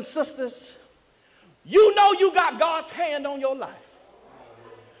 brothers and sisters, you know you got God's hand on your life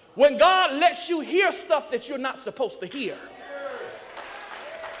when God lets you hear stuff that you're not supposed to hear.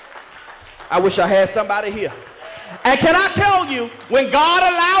 I wish I had somebody here. And can I tell you, when God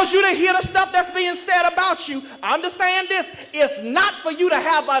allows you to hear the stuff that's being said about you, understand this, it's not for you to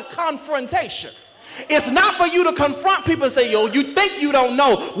have a confrontation. It's not for you to confront people and say, yo, you think you don't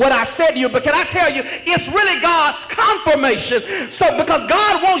know what I said to you, but can I tell you, it's really God's confirmation. So because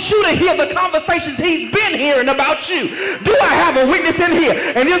God wants you to hear the conversations he's been hearing about you. Do I have a witness in here?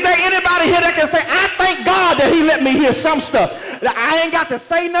 And is there anybody here that can say, I thank God that he let me hear some stuff? I ain't got to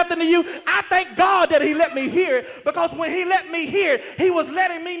say nothing to you. I thank God that he let me hear it, because when he let me hear it, he was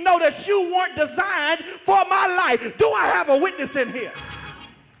letting me know that you weren't designed for my life. Do I have a witness in here?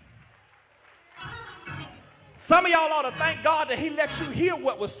 Some of y'all ought to thank God that he let you hear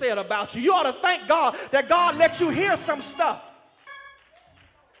what was said about you. You ought to thank God that God let you hear some stuff.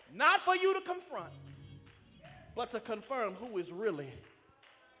 Not for you to confront, but to confirm who is really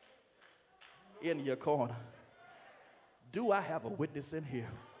in your corner. Do I have a witness in here?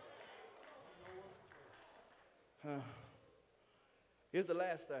 Here's the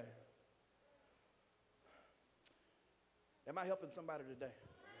last thing. Am I helping somebody today?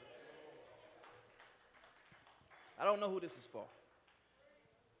 I don't know who this is for.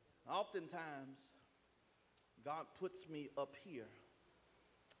 Oftentimes, God puts me up here,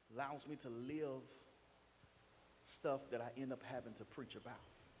 allows me to live stuff that I end up having to preach about.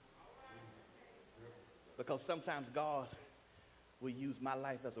 Because sometimes God will use my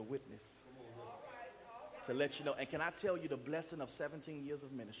life as a witness to let you know. And can I tell you the blessing of 17 years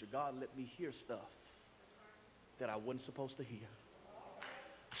of ministry? God let me hear stuff that I wasn't supposed to hear,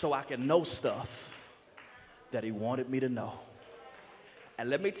 so I can know stuff that he wanted me to know. And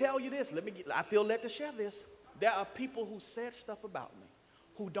let me tell you this, I feel led to share this. There are people who said stuff about me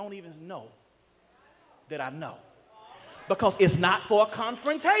who don't even know that I know. Because it's not for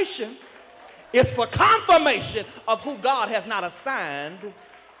confrontation, it's for confirmation of who God has not assigned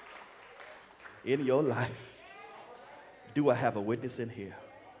in your life. Do I have a witness in here?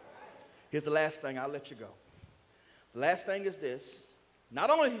 Here's the last thing, I'll let you go. The last thing is this. Not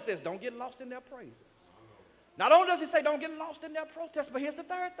only he says don't get lost in their praises. Not only does he say don't get lost in their protests, but here's the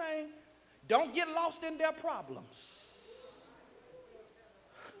third thing. Don't get lost in their problems.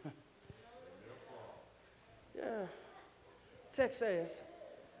 Yeah. Text says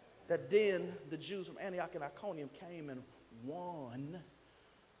that then the Jews from Antioch and Iconium came and won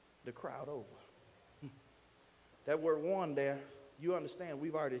the crowd over. That word won there, you understand,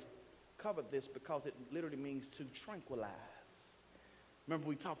 we've already covered this because it literally means to tranquilize. Remember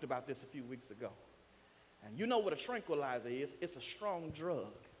we talked about this a few weeks ago. And you know what a tranquilizer is? It's a strong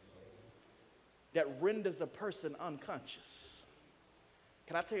drug that renders a person unconscious.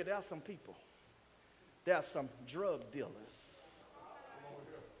 Can I tell you, there are some people, there are some drug dealers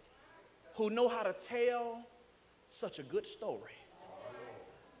who know how to tell such a good story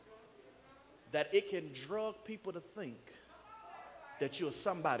that it can drug people to think that you're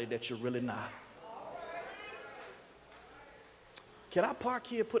somebody that you're really not. Can I park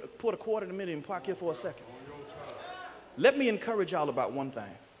here, put a quarter in a minute and park here for a second? Let me encourage y'all about one thing.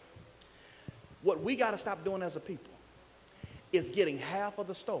 What we got to stop doing as a people is getting half of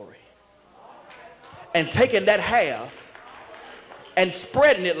the story and taking that half and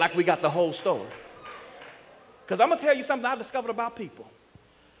spreading it like we got the whole story. Because I'm going to tell you something I've discovered about people.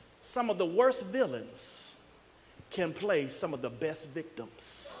 Some of the worst villains can play some of the best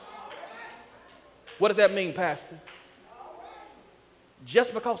victims. What does that mean, Pastor?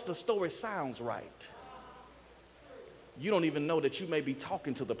 Just because the story sounds right, you don't even know that you may be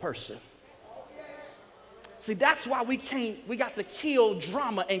talking to the person. See, that's why we got to kill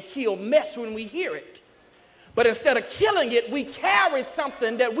drama and kill mess when we hear it. But instead of killing it, we carry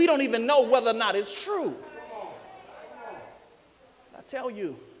something that we don't even know whether or not it's true. I tell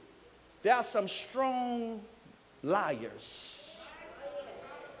you, there are some strong liars.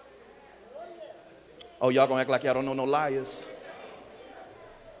 Oh, y'all gonna act like y'all don't know no liars?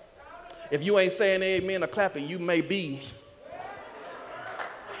 If you ain't saying amen or clapping, you may be.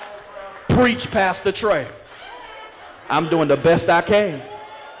 Preach, Pastor Trey. I'm doing the best I can.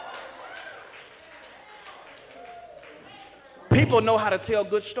 People know how to tell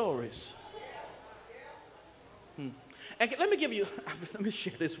good stories. And let me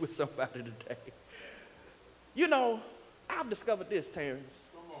share this with somebody today. You know, I've discovered this, Terrence.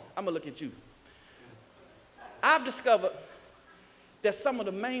 I'm gonna look at you. I've discovered that some of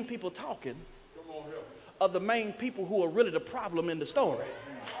the main people talking are the main people who are really the problem in the story.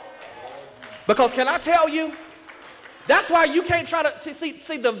 Because can I tell you, that's why you can't try to,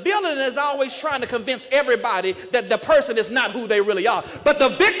 see, the villain is always trying to convince everybody that the person is not who they really are. But the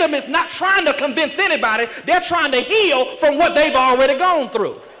victim is not trying to convince anybody. They're trying to heal from what they've already gone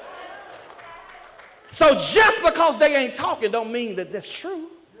through. So just because they ain't talking don't mean that that's true.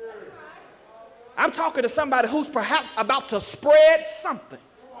 I'm talking to somebody who's perhaps about to spread something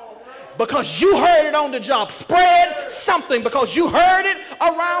because you heard it on the job. Spread something because you heard it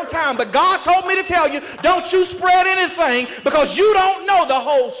around town. But God told me to tell you, don't you spread anything because you don't know the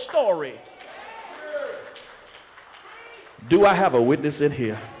whole story. Do I have a witness in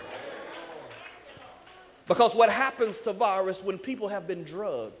here? Because what happens to virus when people have been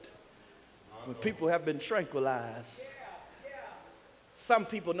drugged, when people have been tranquilized, some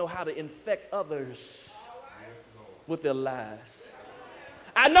people know how to infect others with their lies.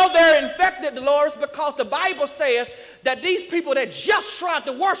 I know they're infected, Dolores, because the Bible says that these people that just tried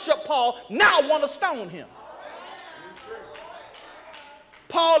to worship Paul now want to stone him.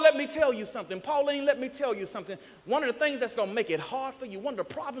 Paul, let me tell you something. Pauline, let me tell you something. One of the things that's going to make it hard for you, one of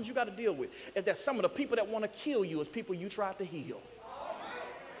the problems you got to deal with, is that some of the people that want to kill you is people you tried to heal.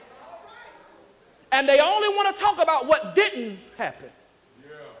 And they only want to talk about what didn't happen.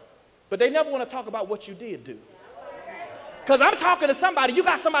 But they never want to talk about what you did do. Because I'm talking to somebody, you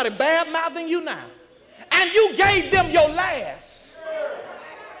got somebody bad-mouthing you now. And you gave them your last.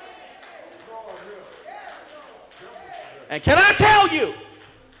 And can I tell you,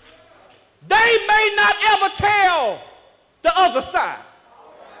 they may not ever tell the other side.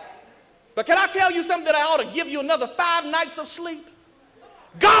 But can I tell you something that I ought to give you another 5 nights of sleep?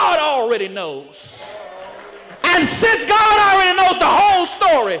 God already knows. And since God already knows the whole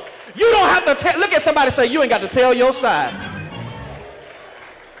story, you don't have to tell. Look at somebody and say, you ain't got to tell your side.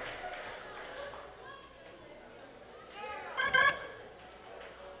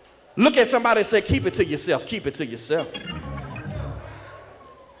 Look at somebody and say, keep it to yourself. Keep it to yourself.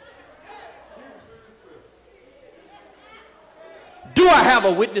 Do I have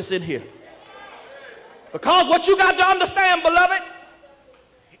a witness in here? Because what you got to understand, beloved,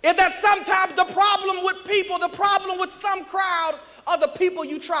 is that sometimes the problem with people, the problem with some crowd, are the people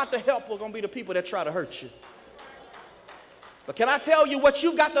you try to help are going to be the people that try to hurt you. But can I tell you what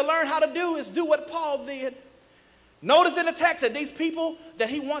you've got to learn how to do is do what Paul did. Notice in the text that these people that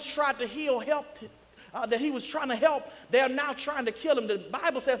he once tried to heal, that he was trying to help, they are now trying to kill him. The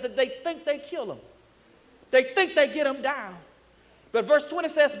Bible says that they think they kill him. They think they get him down. But verse 20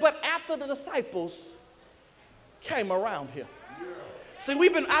 says, but after the disciples came around him. See,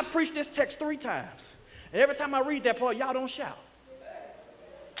 I preached this text 3 times. And every time I read that part, y'all don't shout.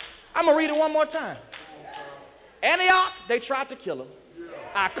 I'm going to read it one more time. Antioch, they tried to kill him.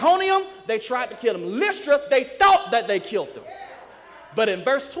 Iconium, they tried to kill him. Lystra, they thought that they killed him. But in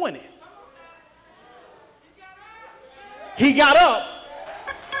verse 20, he got up.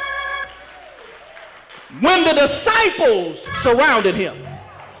 When the disciples surrounded him,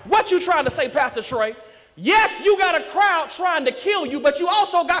 What you trying to say, Pastor Trey? Yes, you got a crowd trying to kill you, but you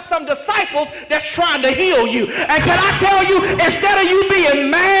also got some disciples that's trying to heal you. And can I tell you, instead of you being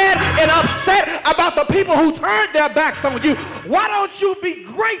mad and upset about the people who turned their backs on you, why don't you be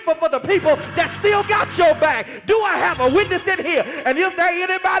grateful for the people that still got your back? Do I have a witness in here? And is there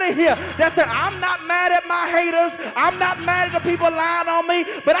anybody here that said, I'm not mad at my haters, I'm not mad at the people lying on me,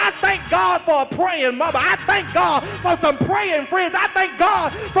 but I thank God for a praying mother. I thank God for some praying friends. I thank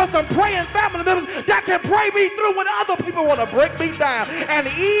God for some praying family members that can pray me through when other people want to break me down. And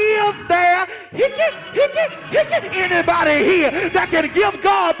is there anybody here that can give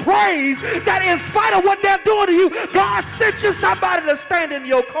God praise that in spite of what they're doing to you, God sent you somebody to stand in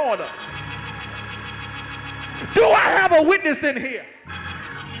your corner? Do I have a witness in here?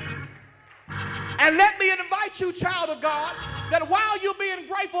 And let me invite you, child of God, that while you're being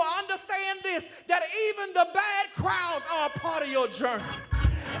grateful, understand this, that even the bad crowds are a part of your journey.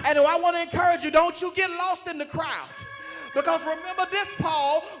 And I want to encourage you, don't you get lost in the crowd. Because remember this,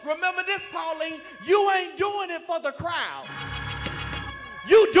 Pauline, you ain't doing it for the crowd.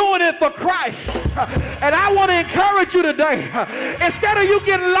 You doing it for Christ. And I want to encourage you today, instead of you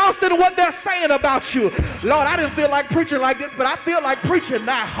getting lost in what they're saying about you, Lord, I didn't feel like preaching like this, but I feel like preaching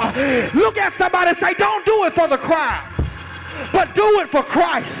now. Look at somebody and say, don't do it for the crowd, but do it for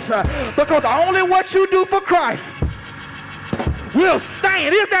Christ. Because only what you do for Christ will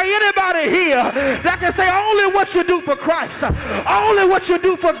stand. Is there anybody here that can say only what you do for Christ, only what you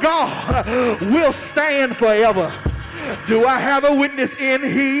do for God will stand forever? Do I have a witness in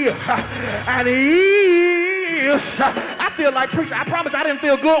here? And he is, I feel like preaching. I promise I didn't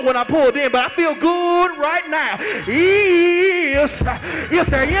feel good when I pulled in, but I feel good right now. Is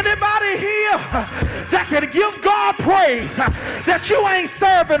there anybody here that can give God praise that you ain't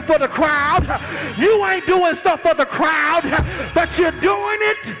serving for the crowd, you ain't doing stuff for the crowd, but you're doing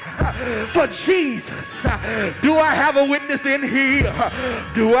it for Jesus? Do I have a witness in here?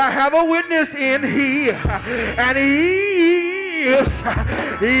 Do I have a witness in here? And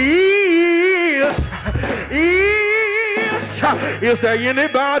is there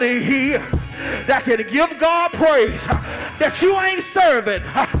anybody here that can give God praise that you ain't serving?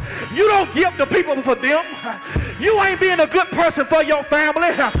 You don't give to people for them. You ain't being a good person for your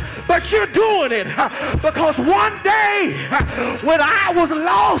family, but you're doing it because one day when I was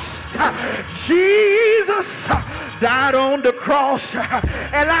lost, Jesus died on the cross.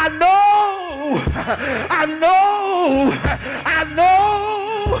 And I know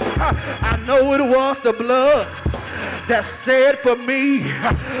it was the blood that said for me.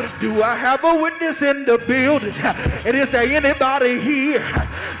 Do I have a witness in the building? And is there anybody here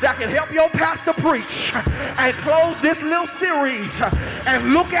that can help your pastor preach and close this little series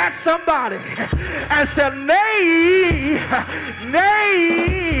and look at somebody and say,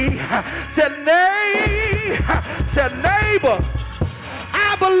 neighbor,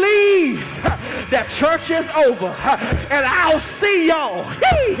 I believe that church is over, and I'll see y'all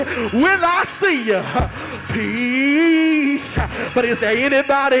when I see you. Peace. But is there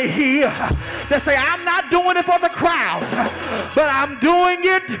anybody here that say, I'm not doing it for the crowd, but I'm doing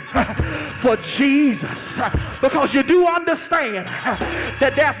it for Jesus? Because you do understand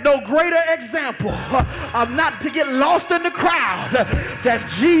that there's no greater example of not to get lost in the crowd than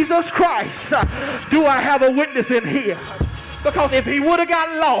Jesus Christ. Do I have a witness in here? Because if he would have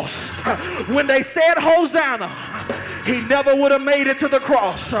got lost when they said Hosanna, he never would have made it to the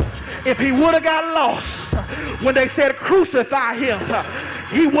cross. If he would have got lost when they said crucify him,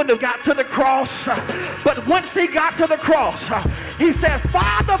 he wouldn't have got to the cross. But once he got to the cross, he said,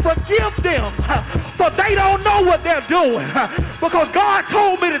 Father, forgive them, for they don't know what they're doing. Because God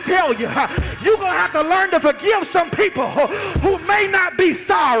told me to tell you, you're going to have to learn to forgive some people who may not be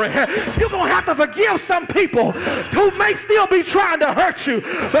sorry. You're going to have to forgive some people who may still be trying to hurt you.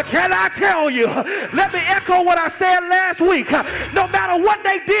 But can I tell you, let me echo what I said last week. No matter what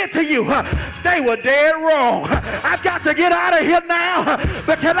they did to you, they were dead wrong. I've got to get out of here now.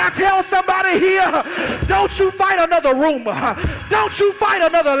 But can I tell somebody here, don't you fight another rumor. Don't you fight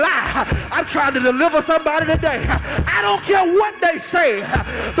another lie. I'm trying to deliver somebody today. I don't care what they say,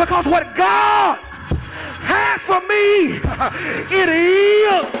 because what God had for me, it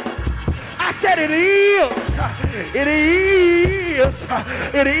is. I said it is. It is.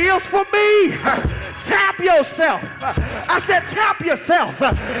 It is for me. Tap yourself. I said tap yourself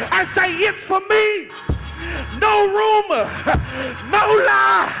and say it's for me. No rumor, no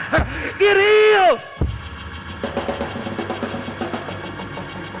lie. It is.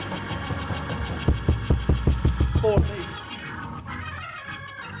 For me.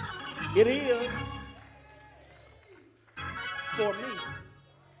 It is for me.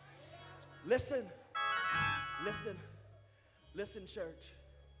 Listen, church.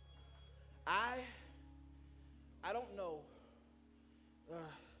 I don't know.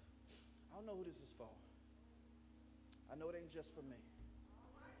 I don't know who this is for. I know it ain't just for me.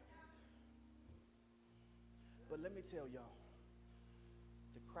 But let me tell y'all,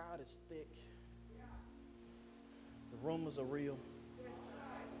 the crowd is thick. The rumors are real.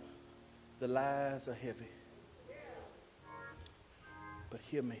 The lies are heavy. But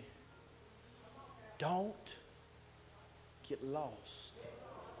hear me. Don't get lost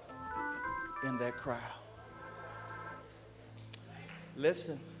in that crowd.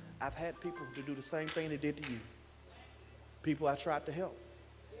 Listen, I've had people to do the same thing they did to you. People I tried to help.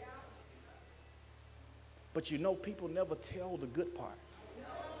 But you know, people never tell the good part.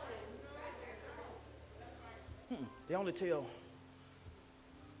 They only tell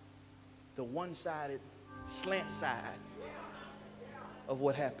the one-sided, slant side of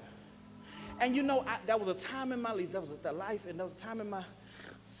what happened. And you know, that was a time in my life, that was a life, and there was a time in my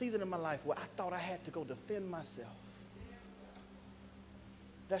season in my life where I thought I had to go defend myself.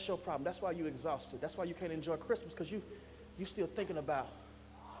 That's your problem. That's why you're exhausted. That's why you can't enjoy Christmas, because you're still thinking about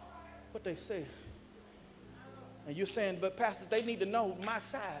what they say. And you're saying, but Pastor, they need to know my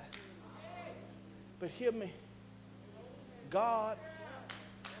side. But hear me. God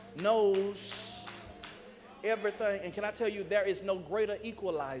knows everything. And can I tell you, there is no greater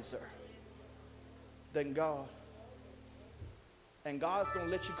equalizer than God. And God's going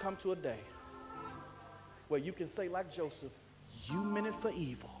to let you come to a day where you can say like Joseph, you meant it for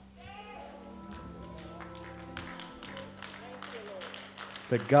evil,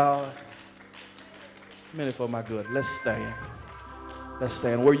 but God meant it for my good. Let's stand. Let's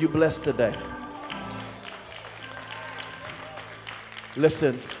stand. Were you blessed today?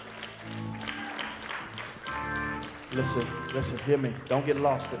 Listen, hear me. Don't get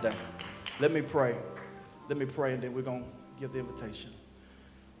lost today. Let me pray, and then we're going to give the invitation.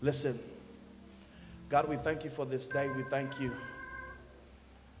 Listen, God, we thank you for this day. We thank you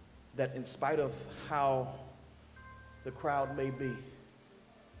that in spite of how the crowd may be,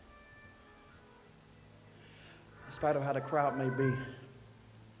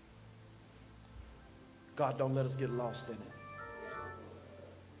 God, don't let us get lost in it.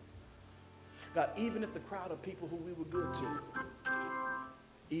 God, even if the crowd of people who we were good to,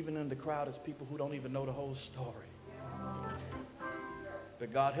 even in the crowd is people who don't even know the whole story.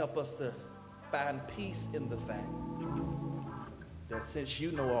 But God, help us to find peace in the fact that since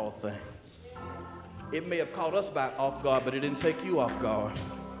you know all things, it may have caught us off guard, but it didn't take you off guard.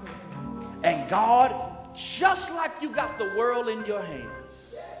 And God, just like you got the world in your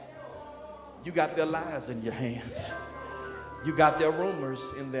hands, you got their lives in your hands. You got their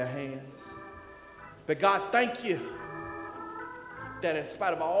rumors in their hands. But God, thank you that in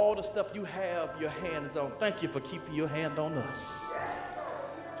spite of all the stuff you have your hands on, thank you for keeping your hand on us.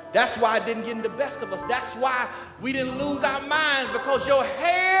 That's why it didn't get in the best of us. That's why we didn't lose our minds, because your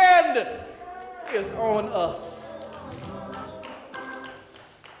hand is on us.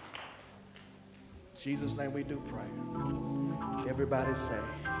 In Jesus' name we do pray. Everybody say,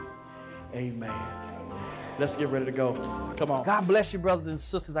 amen. Let's get ready to go. Come on. God bless you, brothers and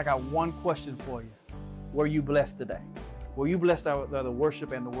sisters. I got one question for you. Were you blessed today? Were you blessed by the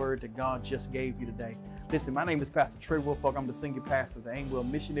worship and the word that God just gave you today? Listen, my name is Pastor Trey Woolfolk. I'm the senior pastor of the Aimwell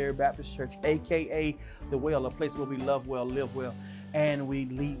Missionary Baptist Church, a.k.a. theWELL, a place where we love well, live well, and we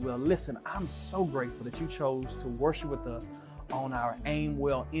lead well. Listen, I'm so grateful that you chose to worship with us on our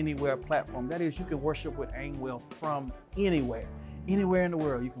Aimwell Anywhere platform. That is, you can worship with Aimwell from anywhere. Anywhere in the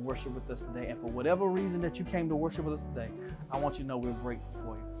world, you can worship with us today. And for whatever reason that you came to worship with us today, I want you to know we're grateful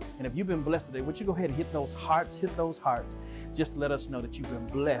for you. And if you've been blessed today, would you go ahead and hit those hearts, just to let us know that you've been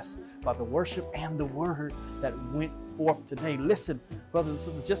blessed by the worship and the word that went forth today. Listen, brothers and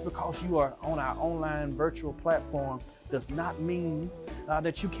sisters, just because you are on our online virtual platform does not mean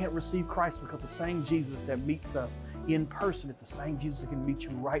that you can't receive Christ, because the same Jesus that meets us in person, it's the same Jesus that can meet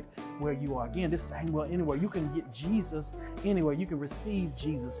you right where you are. Again, this is Aimwell Anywhere. You can get Jesus anywhere. You can receive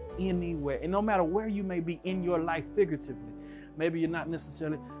Jesus anywhere. And no matter where you may be in your life figuratively, maybe you're not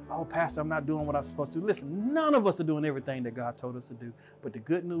necessarily, oh, Pastor, I'm not doing what I'm supposed to do. Listen, none of us are doing everything that God told us to do. But the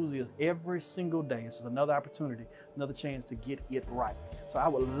good news is every single day, this is another opportunity, another chance to get it right. So I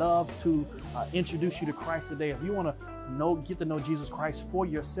would love to introduce you to Christ today. If you want to get to know Jesus Christ for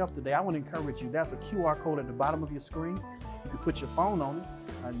yourself today, I want to encourage you. There's a QR code at the bottom of your screen. You can put your phone on it.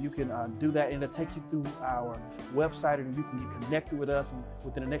 You can do that, and it'll take you through our website, and you can get connected with us. And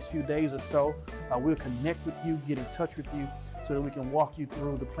within the next few days or so, we'll connect with you, get in touch with you, so that we can walk you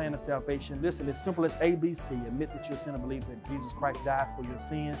through the plan of salvation. Listen, it's simple as ABC. Admit that you're a sinner, believe that Jesus Christ died for your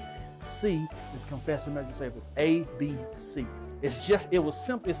sins, C is confess and make you save. It's ABC. It was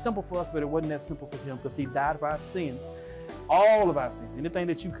simple. It's simple for us, but it wasn't that simple for him because he died for our sins, all of our sins. Anything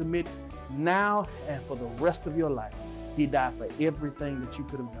that you commit now and for the rest of your life, he died for everything that you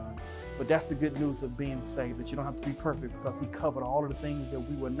could have done. But that's the good news of being saved, that you don't have to be perfect because he covered all of the things that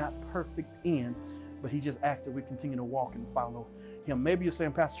we were not perfect in, but he just asked that we continue to walk and follow him. Maybe you're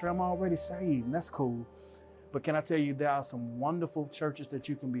saying, Pastor Trey, I'm already saved, and that's cool. But can I tell you, there are some wonderful churches that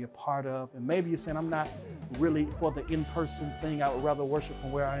you can be a part of. And maybe you're saying, I'm not really for the in-person thing. I would rather worship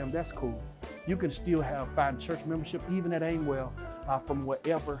from where I am. That's cool. You can still find church membership, even at Aimwell, from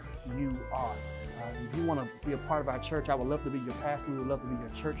wherever you are. If you want to be a part of our church, I would love to be your pastor. We would love to be your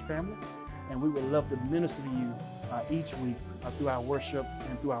church family. And we would love to minister to you each week through our worship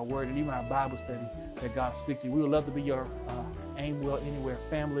and through our word and even our Bible study that God speaks to you. We would love to be your Aimwell Anywhere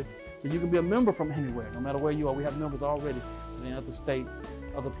family. So you can be a member from anywhere, no matter where you are. We have members already in other states,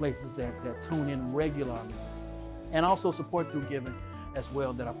 other places that tune in regularly. And also support through giving as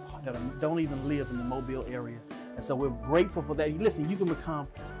well that don't even live in the Mobile area. And so we're grateful for that. Listen, you can become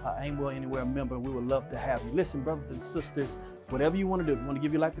an Aimwell Anywhere member. We would love to have you. Listen, brothers and sisters, whatever you want to do, if you want to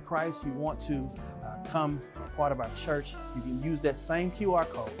give your life to Christ, you want to come part of our church, you can use that same QR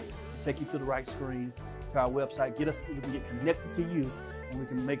code to take you to the right screen, to our website. We can get connected to you, and we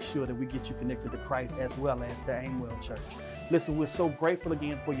can make sure that we get you connected to Christ as well as the Aimwell Church. Listen, we're so grateful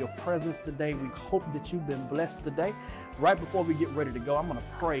again for your presence today. We hope that you've been blessed today. Right before we get ready to go, I'm going to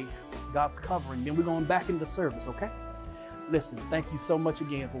pray God's covering. Then we're going back into service, okay? Listen, thank you so much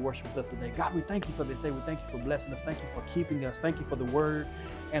again for worshiping with us today. God, we thank you for this day. We thank you for blessing us. Thank you for keeping us. Thank you for the word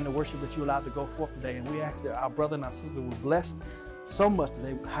and the worship that you allowed to go forth today. And we ask that our brother and our sister were blessed so much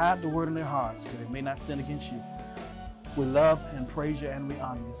today. Hide the word in their hearts that they may not sin against you. We love and praise you and we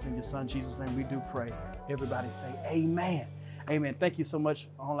honor you. It's in your son Jesus' name we do pray. Everybody say amen. Amen. Thank you so much,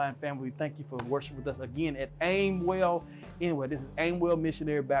 online family. We thank you for worshiping with us again at Aimwell. Anyway, this is Aimwell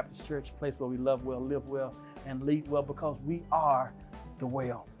Missionary Baptist Church, a place where we love well, live well, and lead well because we are the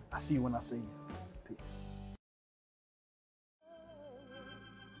well. I see you when I see you. Peace.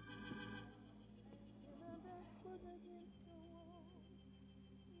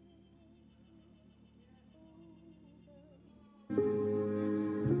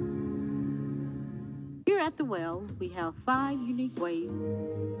 Here at the Well, we have 5 unique ways.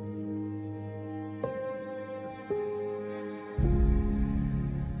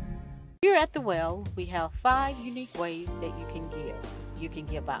 Here at the Well, we have 5 unique ways that you can give. You can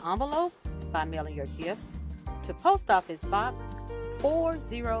give by envelope, by mailing your gifts to Post Office Box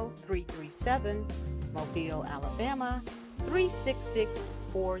 40337, Mobile, Alabama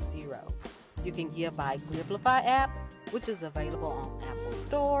 36640. You can give by Givelify app, which is available on Apple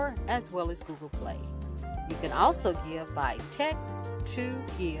Store as well as Google Play. You can also give by text to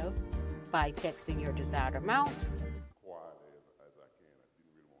give by texting your desired amount. Quiet as I can. I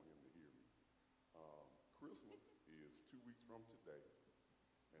didn't really want him to hear me. Christmas is 2 weeks from today,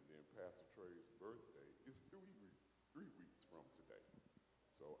 and then Pastor Trey's birthday is 3 weeks from today.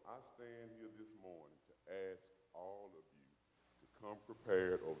 So I stand here this morning to ask all of you to come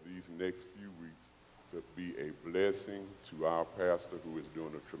prepared over these next few weeks to be a blessing to our pastor who is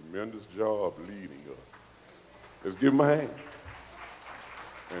doing a tremendous job leading us. Let's give him a hand.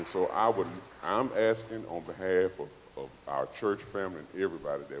 And so I'm asking on behalf of our church family and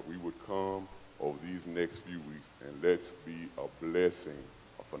everybody that we would come over these next few weeks and let's be a blessing,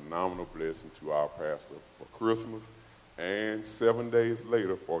 a phenomenal blessing to our pastor for Christmas and 7 days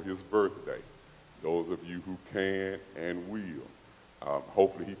later for his birthday. Those of you who can and will.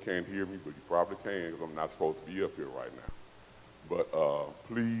 Hopefully he can't hear me, but he probably can because I'm not supposed to be up here right now. But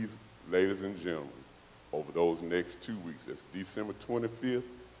please, ladies and gentlemen, over those next 2 weeks, that's December 25th,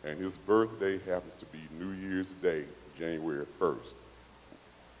 and his birthday happens to be New Year's Day, January 1st.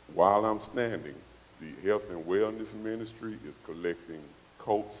 While I'm standing, the Health and Wellness Ministry is collecting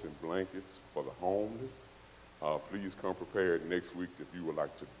coats and blankets for the homeless. Please come prepared next week if you would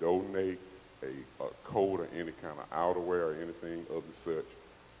like to donate a coat or any kind of outerwear or anything of the such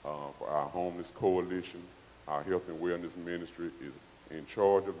for our homeless coalition. Our Health and Wellness Ministry is in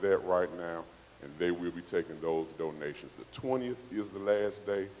charge of that right now, and they will be taking those donations. The 20th is the last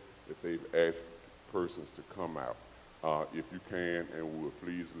day that they've asked persons to come out. If you can and will,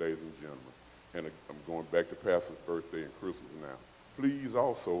 please, ladies and gentlemen. And I'm going back to Pastor's birthday and Christmas now. Please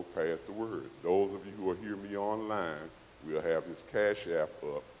also pass the word. Those of you who are hearing me online, we'll have his Cash App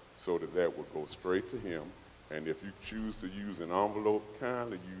up so that will go straight to him. And if you choose to use an envelope,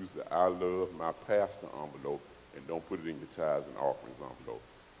 kindly use the I Love My Pastor envelope and don't put it in your tithes and offerings envelope.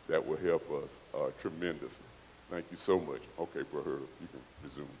 That will help us tremendously. Thank you so much. Okay, Brother, you can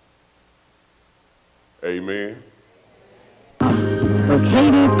resume. Amen.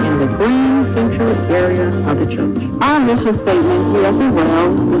 Located in the green central area of the church. Our mission statement here at the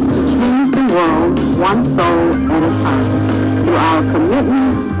Well is to change the world one soul at a time through our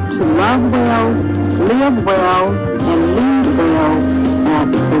commitment to love well, live well, and lead well at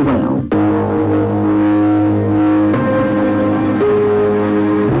the Well.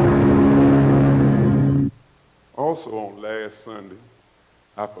 Also on last Sunday,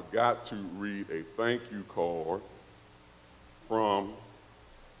 I forgot to read a thank you card from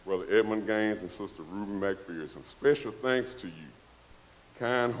Brother Edmund Gaines and Sister Ruby McPherson. Special thanks to you.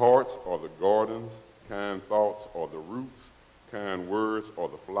 Kind hearts are the gardens, kind thoughts are the roots, kind words are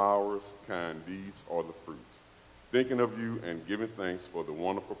the flowers, kind deeds are the fruits. Thinking of you and giving thanks for the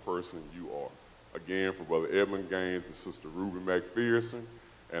wonderful person you are. Again, for Brother Edmund Gaines and Sister Ruby McPherson,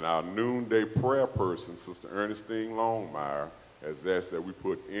 and our noonday prayer person, Sister Ernestine Longmire, has asked that we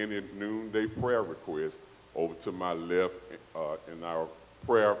put any noonday prayer request over to my left in our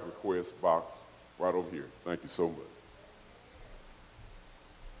prayer request box right over here. Thank you so much.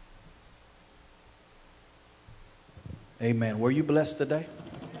 Amen. Were you blessed today?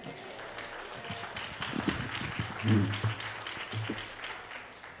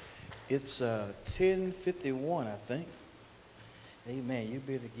 It's 10:51, I think. Amen. You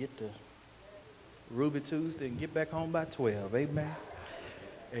better get to Ruby Tuesday and get back home by 12. Amen.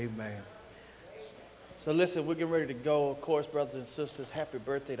 Amen. So listen, we're getting ready to go. Of course, brothers and sisters, happy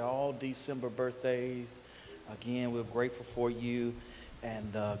birthday to all December birthdays. Again, we're grateful for you.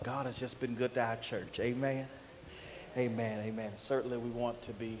 And God has just been good to our church. Amen. Amen. Amen. Certainly we want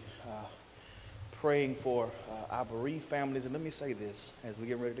to be praying for our bereaved families. And let me say this as we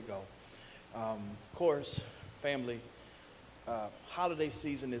get ready to go. Of course, family, holiday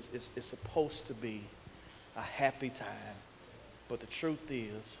season is supposed to be a happy time. But the truth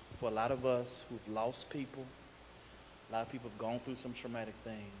is, for a lot of us who've lost people, a lot of people have gone through some traumatic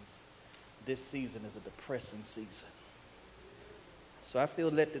things, this season is a depressing season. So I feel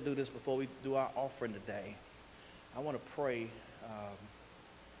led to do this before we do our offering today. I want to pray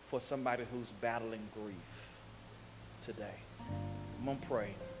for somebody who's battling grief today. I'm going to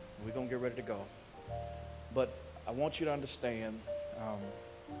pray. We're going to get ready to go. But I want you to understand,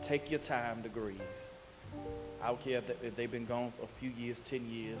 take your time to grieve. I don't care if they've been gone for a few years, 10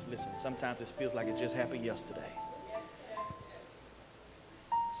 years. Listen, sometimes it feels like it just happened yesterday.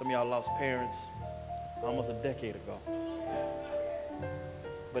 Some of y'all lost parents almost a decade ago.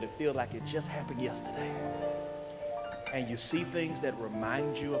 But it feels like it just happened yesterday. And you see things that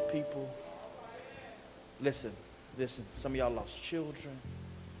remind you of people. Listen, some of y'all lost children.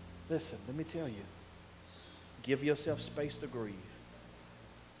 Listen, let me tell you, give yourself space to grieve.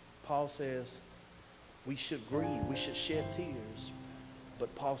 Paul says we should grieve, we should shed tears.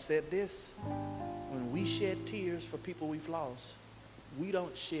 But Paul said this, when we shed tears for people we've lost, we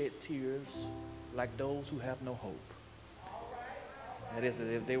don't shed tears like those who have no hope. That is,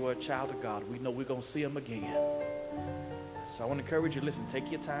 if they were a child of God, we know we're going to see them again. So I want to encourage you, listen,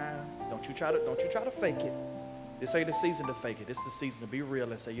 take your time. Don't you try to fake it. This ain't the season to fake it. This is the season to be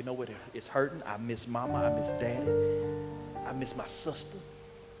real and say, you know what, it's hurting. I miss mama, I miss daddy, I miss my sister.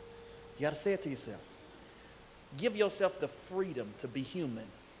 You got to say it to yourself. Give yourself the freedom to be human.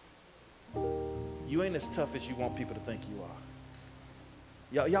 You ain't as tough as you want people to think you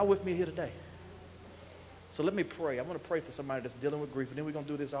are. Y'all with me here today? So let me pray. I want to pray for somebody that's dealing with grief, and then we're going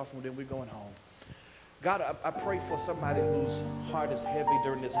to do this offering, and then we're going home. God, I pray for somebody whose heart is heavy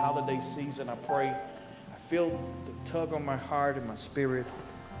during this holiday season. I feel the tug on my heart and my spirit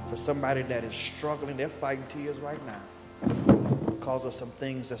for somebody that is struggling. They're fighting tears right now because of some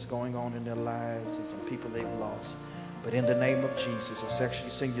things that's going on in their lives and some people they've lost. But in the name of Jesus, I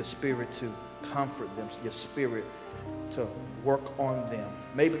actually send your spirit to comfort them, your spirit to work on them.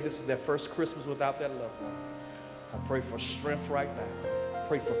 Maybe this is their first Christmas without their loved one. I pray for strength right now. I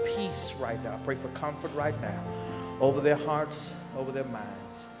pray for peace right now. I pray for comfort right now over their hearts, over their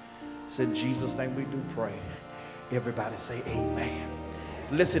minds. It's in Jesus' name we do pray. Everybody say amen.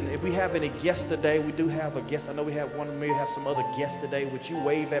 Listen, if we have any guests today, we do have a guest. I know we have one, maybe have some other guests today. Would you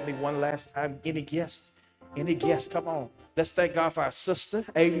wave at me one last time? Any guests? Any guests? Come on. Let's thank God for our sister.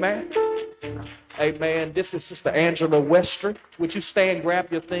 Amen. Amen. This is Sister Angela Westry. Would you stand,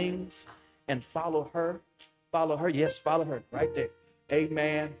 grab your things, and follow her? Follow her. Yes, follow her right there.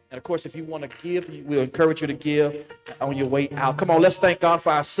 Amen. And of course, if you want to give, we'll encourage you to give on your way out. Come on, let's thank God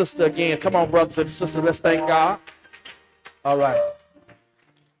for our sister again. Come on, brothers and sisters, let's thank God. All right.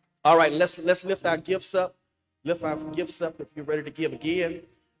 All right, let's lift our gifts up. Lift our gifts up if you're ready to give again.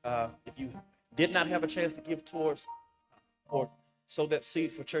 If you did not have a chance to give towards or sow that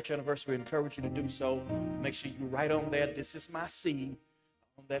seed for church anniversary, we encourage you to do so. Make sure you write on there, "This is my seed,"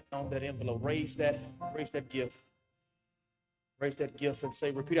 on that envelope. Raise that gift. Raise that gift and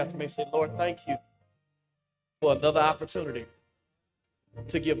say, repeat after me, say, "Lord, thank you for another opportunity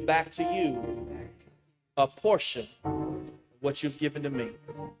to give back to you a portion of what you've given to me.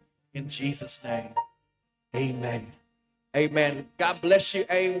 In Jesus' name, amen." Amen. God bless you,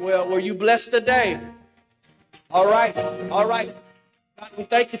 Aimwell. Were you blessed today? All right. God, we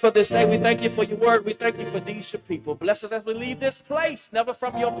thank you for this day. We thank you for your word. We thank you for these your people. Bless us as we leave this place, never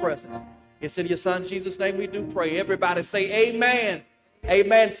from your presence. It's in your son Jesus' name we do pray. Everybody say amen.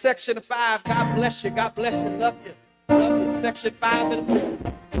 Amen. Section 5. God bless you. God bless you. Love you. Love you. Section 5 and 4.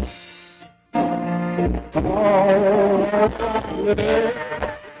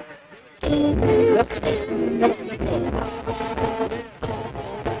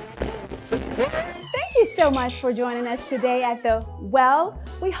 Thank you so much for joining us today at the Well.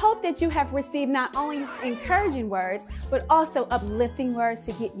 We hope that you have received not only encouraging words, but also uplifting words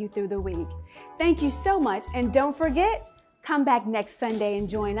to get you through the week. Thank you so much. And don't forget, come back next Sunday and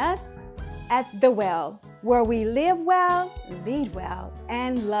join us at the Well, where we live well, lead well,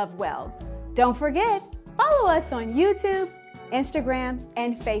 and love well. Don't forget, follow us on YouTube, Instagram,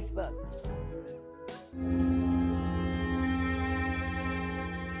 and Facebook.